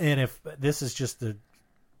and if this is just the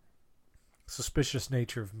suspicious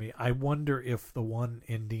nature of me, I wonder if the one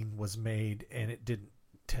ending was made and it didn't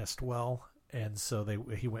test well, and so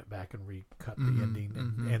he went back and recut the ending,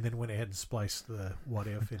 and then went ahead and spliced the what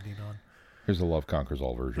if ending on. Here's the Love Conquers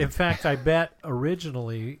All version. In fact, I bet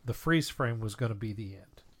originally the freeze frame was going to be the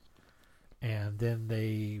end, and then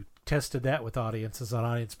they tested that with audiences. An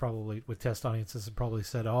audience probably would test audiences and probably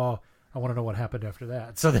said, "Oh, I want to know what happened after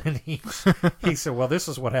that." So then he said, "Well, this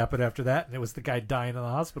is what happened after that," and it was the guy dying on the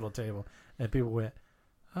hospital table, and people went,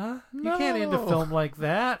 "Huh? You can't end a film like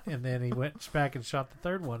that." And then he went back and shot the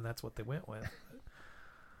third one. That's what they went with.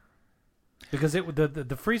 Because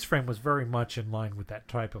the freeze frame was very much in line with that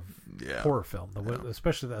type of horror film,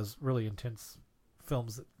 especially those really intense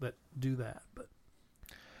films that do that. But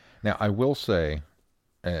now I will say,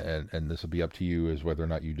 and this will be up to you, is whether or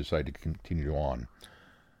not you decide to continue on.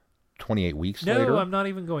 28 Weeks No, Later. I'm not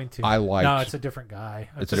even going to. I liked- No, it's a different guy.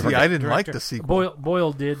 It's a See, different I didn't like director. the sequel.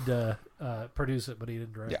 Boyle did produce it, but he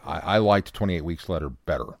didn't direct Yeah, it. I liked 28 Weeks Later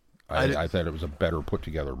better. I I thought it was a better put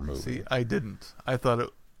together movie. See, I didn't. I thought it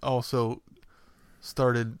also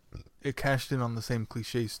started. It cashed in on the same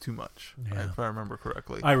cliches too much, Yeah. if I remember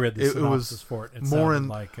correctly. I read the It synopsis was for it. It more sounded in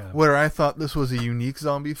like where I thought this was a unique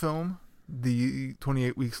zombie film. The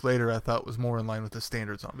 28 Weeks Later, I thought was more in line with the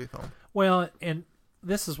standard zombie film. well, and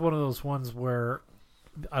this is one of those ones where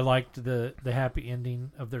I liked the happy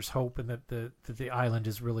ending of there's hope and that the island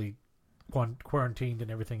is really quarantined and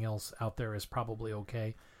everything else out there is probably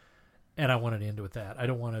okay. And I wanted to end with that. I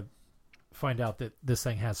don't want to find out that this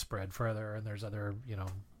thing has spread further and there's other,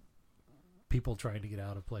 people trying to get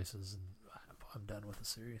out of places. And I'm done with the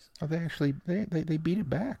series. Oh, they actually they beat it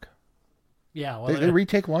back. Yeah, well, They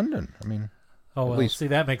retake London. I mean, well, least- see,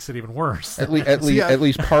 that makes it even worse. at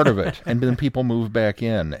least part of it, and then people move back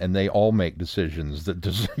in, and they all make decisions that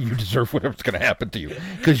you deserve whatever's going to happen to you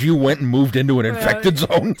because you went and moved into an infected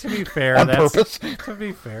zone To be fair, on that's, purpose. To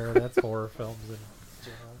be fair, that's horror films in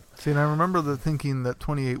general. See, and I remember thinking that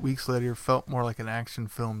 28 Weeks Later felt more like an action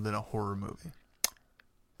film than a horror movie,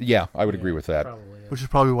 Yeah, I would agree with that. Probably, which is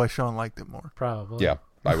probably why Sean liked it more. probably. Yeah,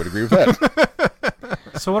 I would agree with that.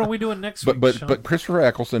 So what are we doing next but week, Sean? but Christopher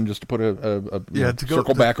Eccleston, just to put a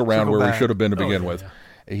circle to back around circle where we back. should have been to Oh, begin yeah, with.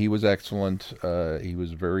 yeah. He was excellent. He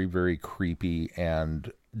was very, very creepy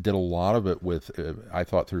and did a lot of it with, I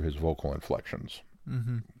thought, through his vocal inflections,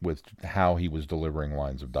 with how he was delivering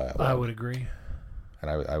lines of dialogue. I would agree.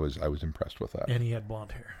 And I was impressed with that. And he had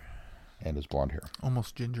blonde hair. And his blonde hair.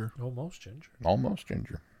 Almost ginger. Almost ginger. Almost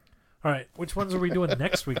ginger. All right, which ones are we doing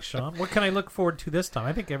next week, Sean? What can I look forward to this time?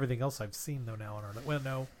 I think everything else I've seen, though, now. Well,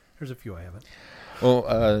 no, there's a few I haven't.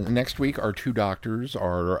 Well, next week, our two doctors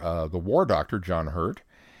are the war doctor, John Hurt,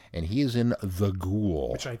 and he is in The Ghoul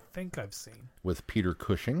Which I think I've seen. with Peter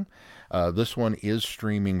Cushing. This one is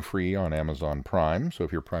streaming free on Amazon Prime, so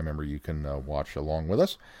if you're a Prime member, you can watch along with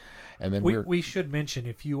us. And then We should mention,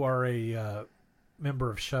 if you are a member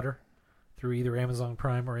of Shudder through either Amazon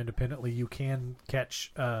Prime or independently, you can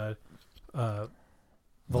catch Vault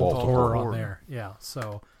Vault of of Horror on Horror. there. Yeah,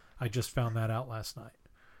 so I just found that out last night.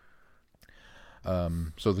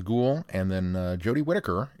 So The Ghoul, and then Jodie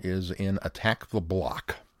Whittaker is in Attack the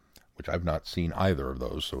Block, which I've not seen either of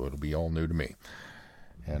those, so it'll be all new to me.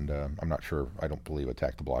 And I'm not sure. I don't believe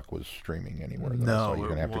Attack the Block was streaming anywhere. Though, No, so you're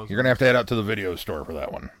gonna it have to wasn't. you're gonna have to head out to the video store for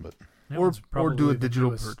that one. But That Or- one's or do a probably the digital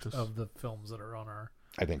newest purchase. of the films that are on our.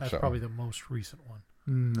 I think That's so. probably the most recent one.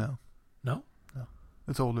 No, No,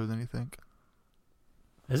 it's older than you think.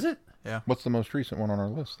 is it? What's the most recent one on our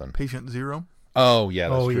list then? Patient Zero. Oh yeah,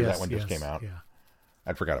 that's true. Yes, That one just yes, came out. Yeah,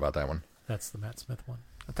 I forgot about that one. that's the Matt Smith one.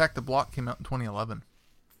 Attack the Block came out in 2011.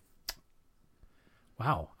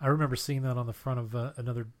 Wow, I remember seeing that on the front of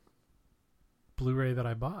another Blu-ray that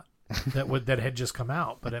I bought that had just come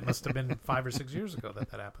out, but it must have been 5 or 6 years ago that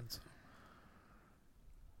happens.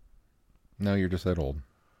 No, you're just that old.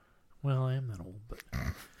 Well, I am that old, but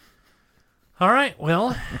all right.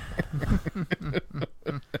 Well,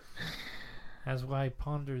 as I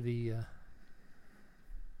ponder the,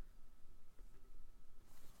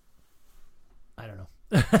 I don't know.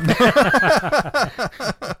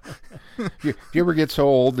 Do you ever get so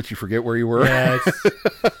old that you forget where you were? Yeah,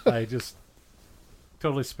 I just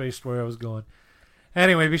totally spaced where I was going.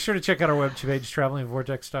 Anyway, be sure to check out our webpage,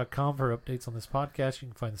 travelingvortex.com, for updates on this podcast. You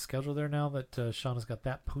can find the schedule there now that Sean has got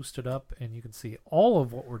that posted up, and you can see all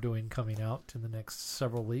of what we're doing coming out in the next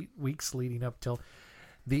several weeks leading up till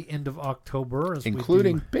the end of October,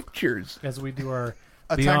 Including pictures. as we do our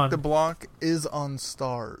Attack Beyond. the Block is on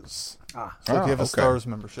Stars. So if Ah, you have a okay. Stars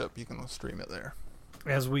membership, you can stream it there.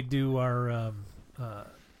 as we do our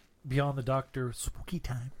Beyond the Doctor spooky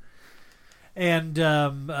time. And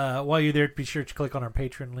while you're there, be sure to click on our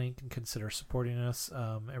Patreon link and consider supporting us.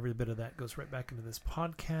 Every bit of that goes right back into this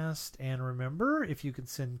podcast. And remember, if you can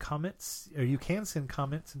send comments, or you can send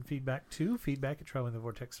comments and feedback to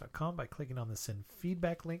feedback@travelingthevortex.com by clicking on the send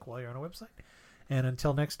feedback link while you're on our website. And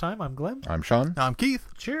until next time, I'm Glenn. I'm Sean. I'm Keith.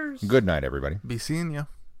 Cheers. Good night, everybody. Be seeing you.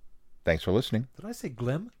 Thanks for listening. Did I say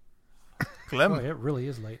Glim? Clem. Boy, it really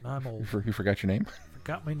is late, and I'm old. You forgot your name?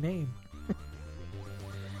 Forgot my name.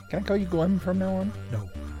 Can I call you Glenn from now on, No.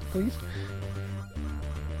 please?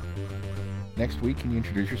 Next week, can you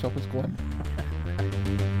introduce yourself as Glenn?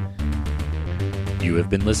 You have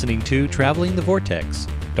been listening to Traveling the Vortex.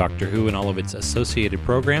 Doctor Who and all of its associated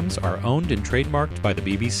programs are owned and trademarked by the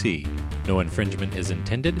BBC. No infringement is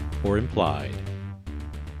intended or implied.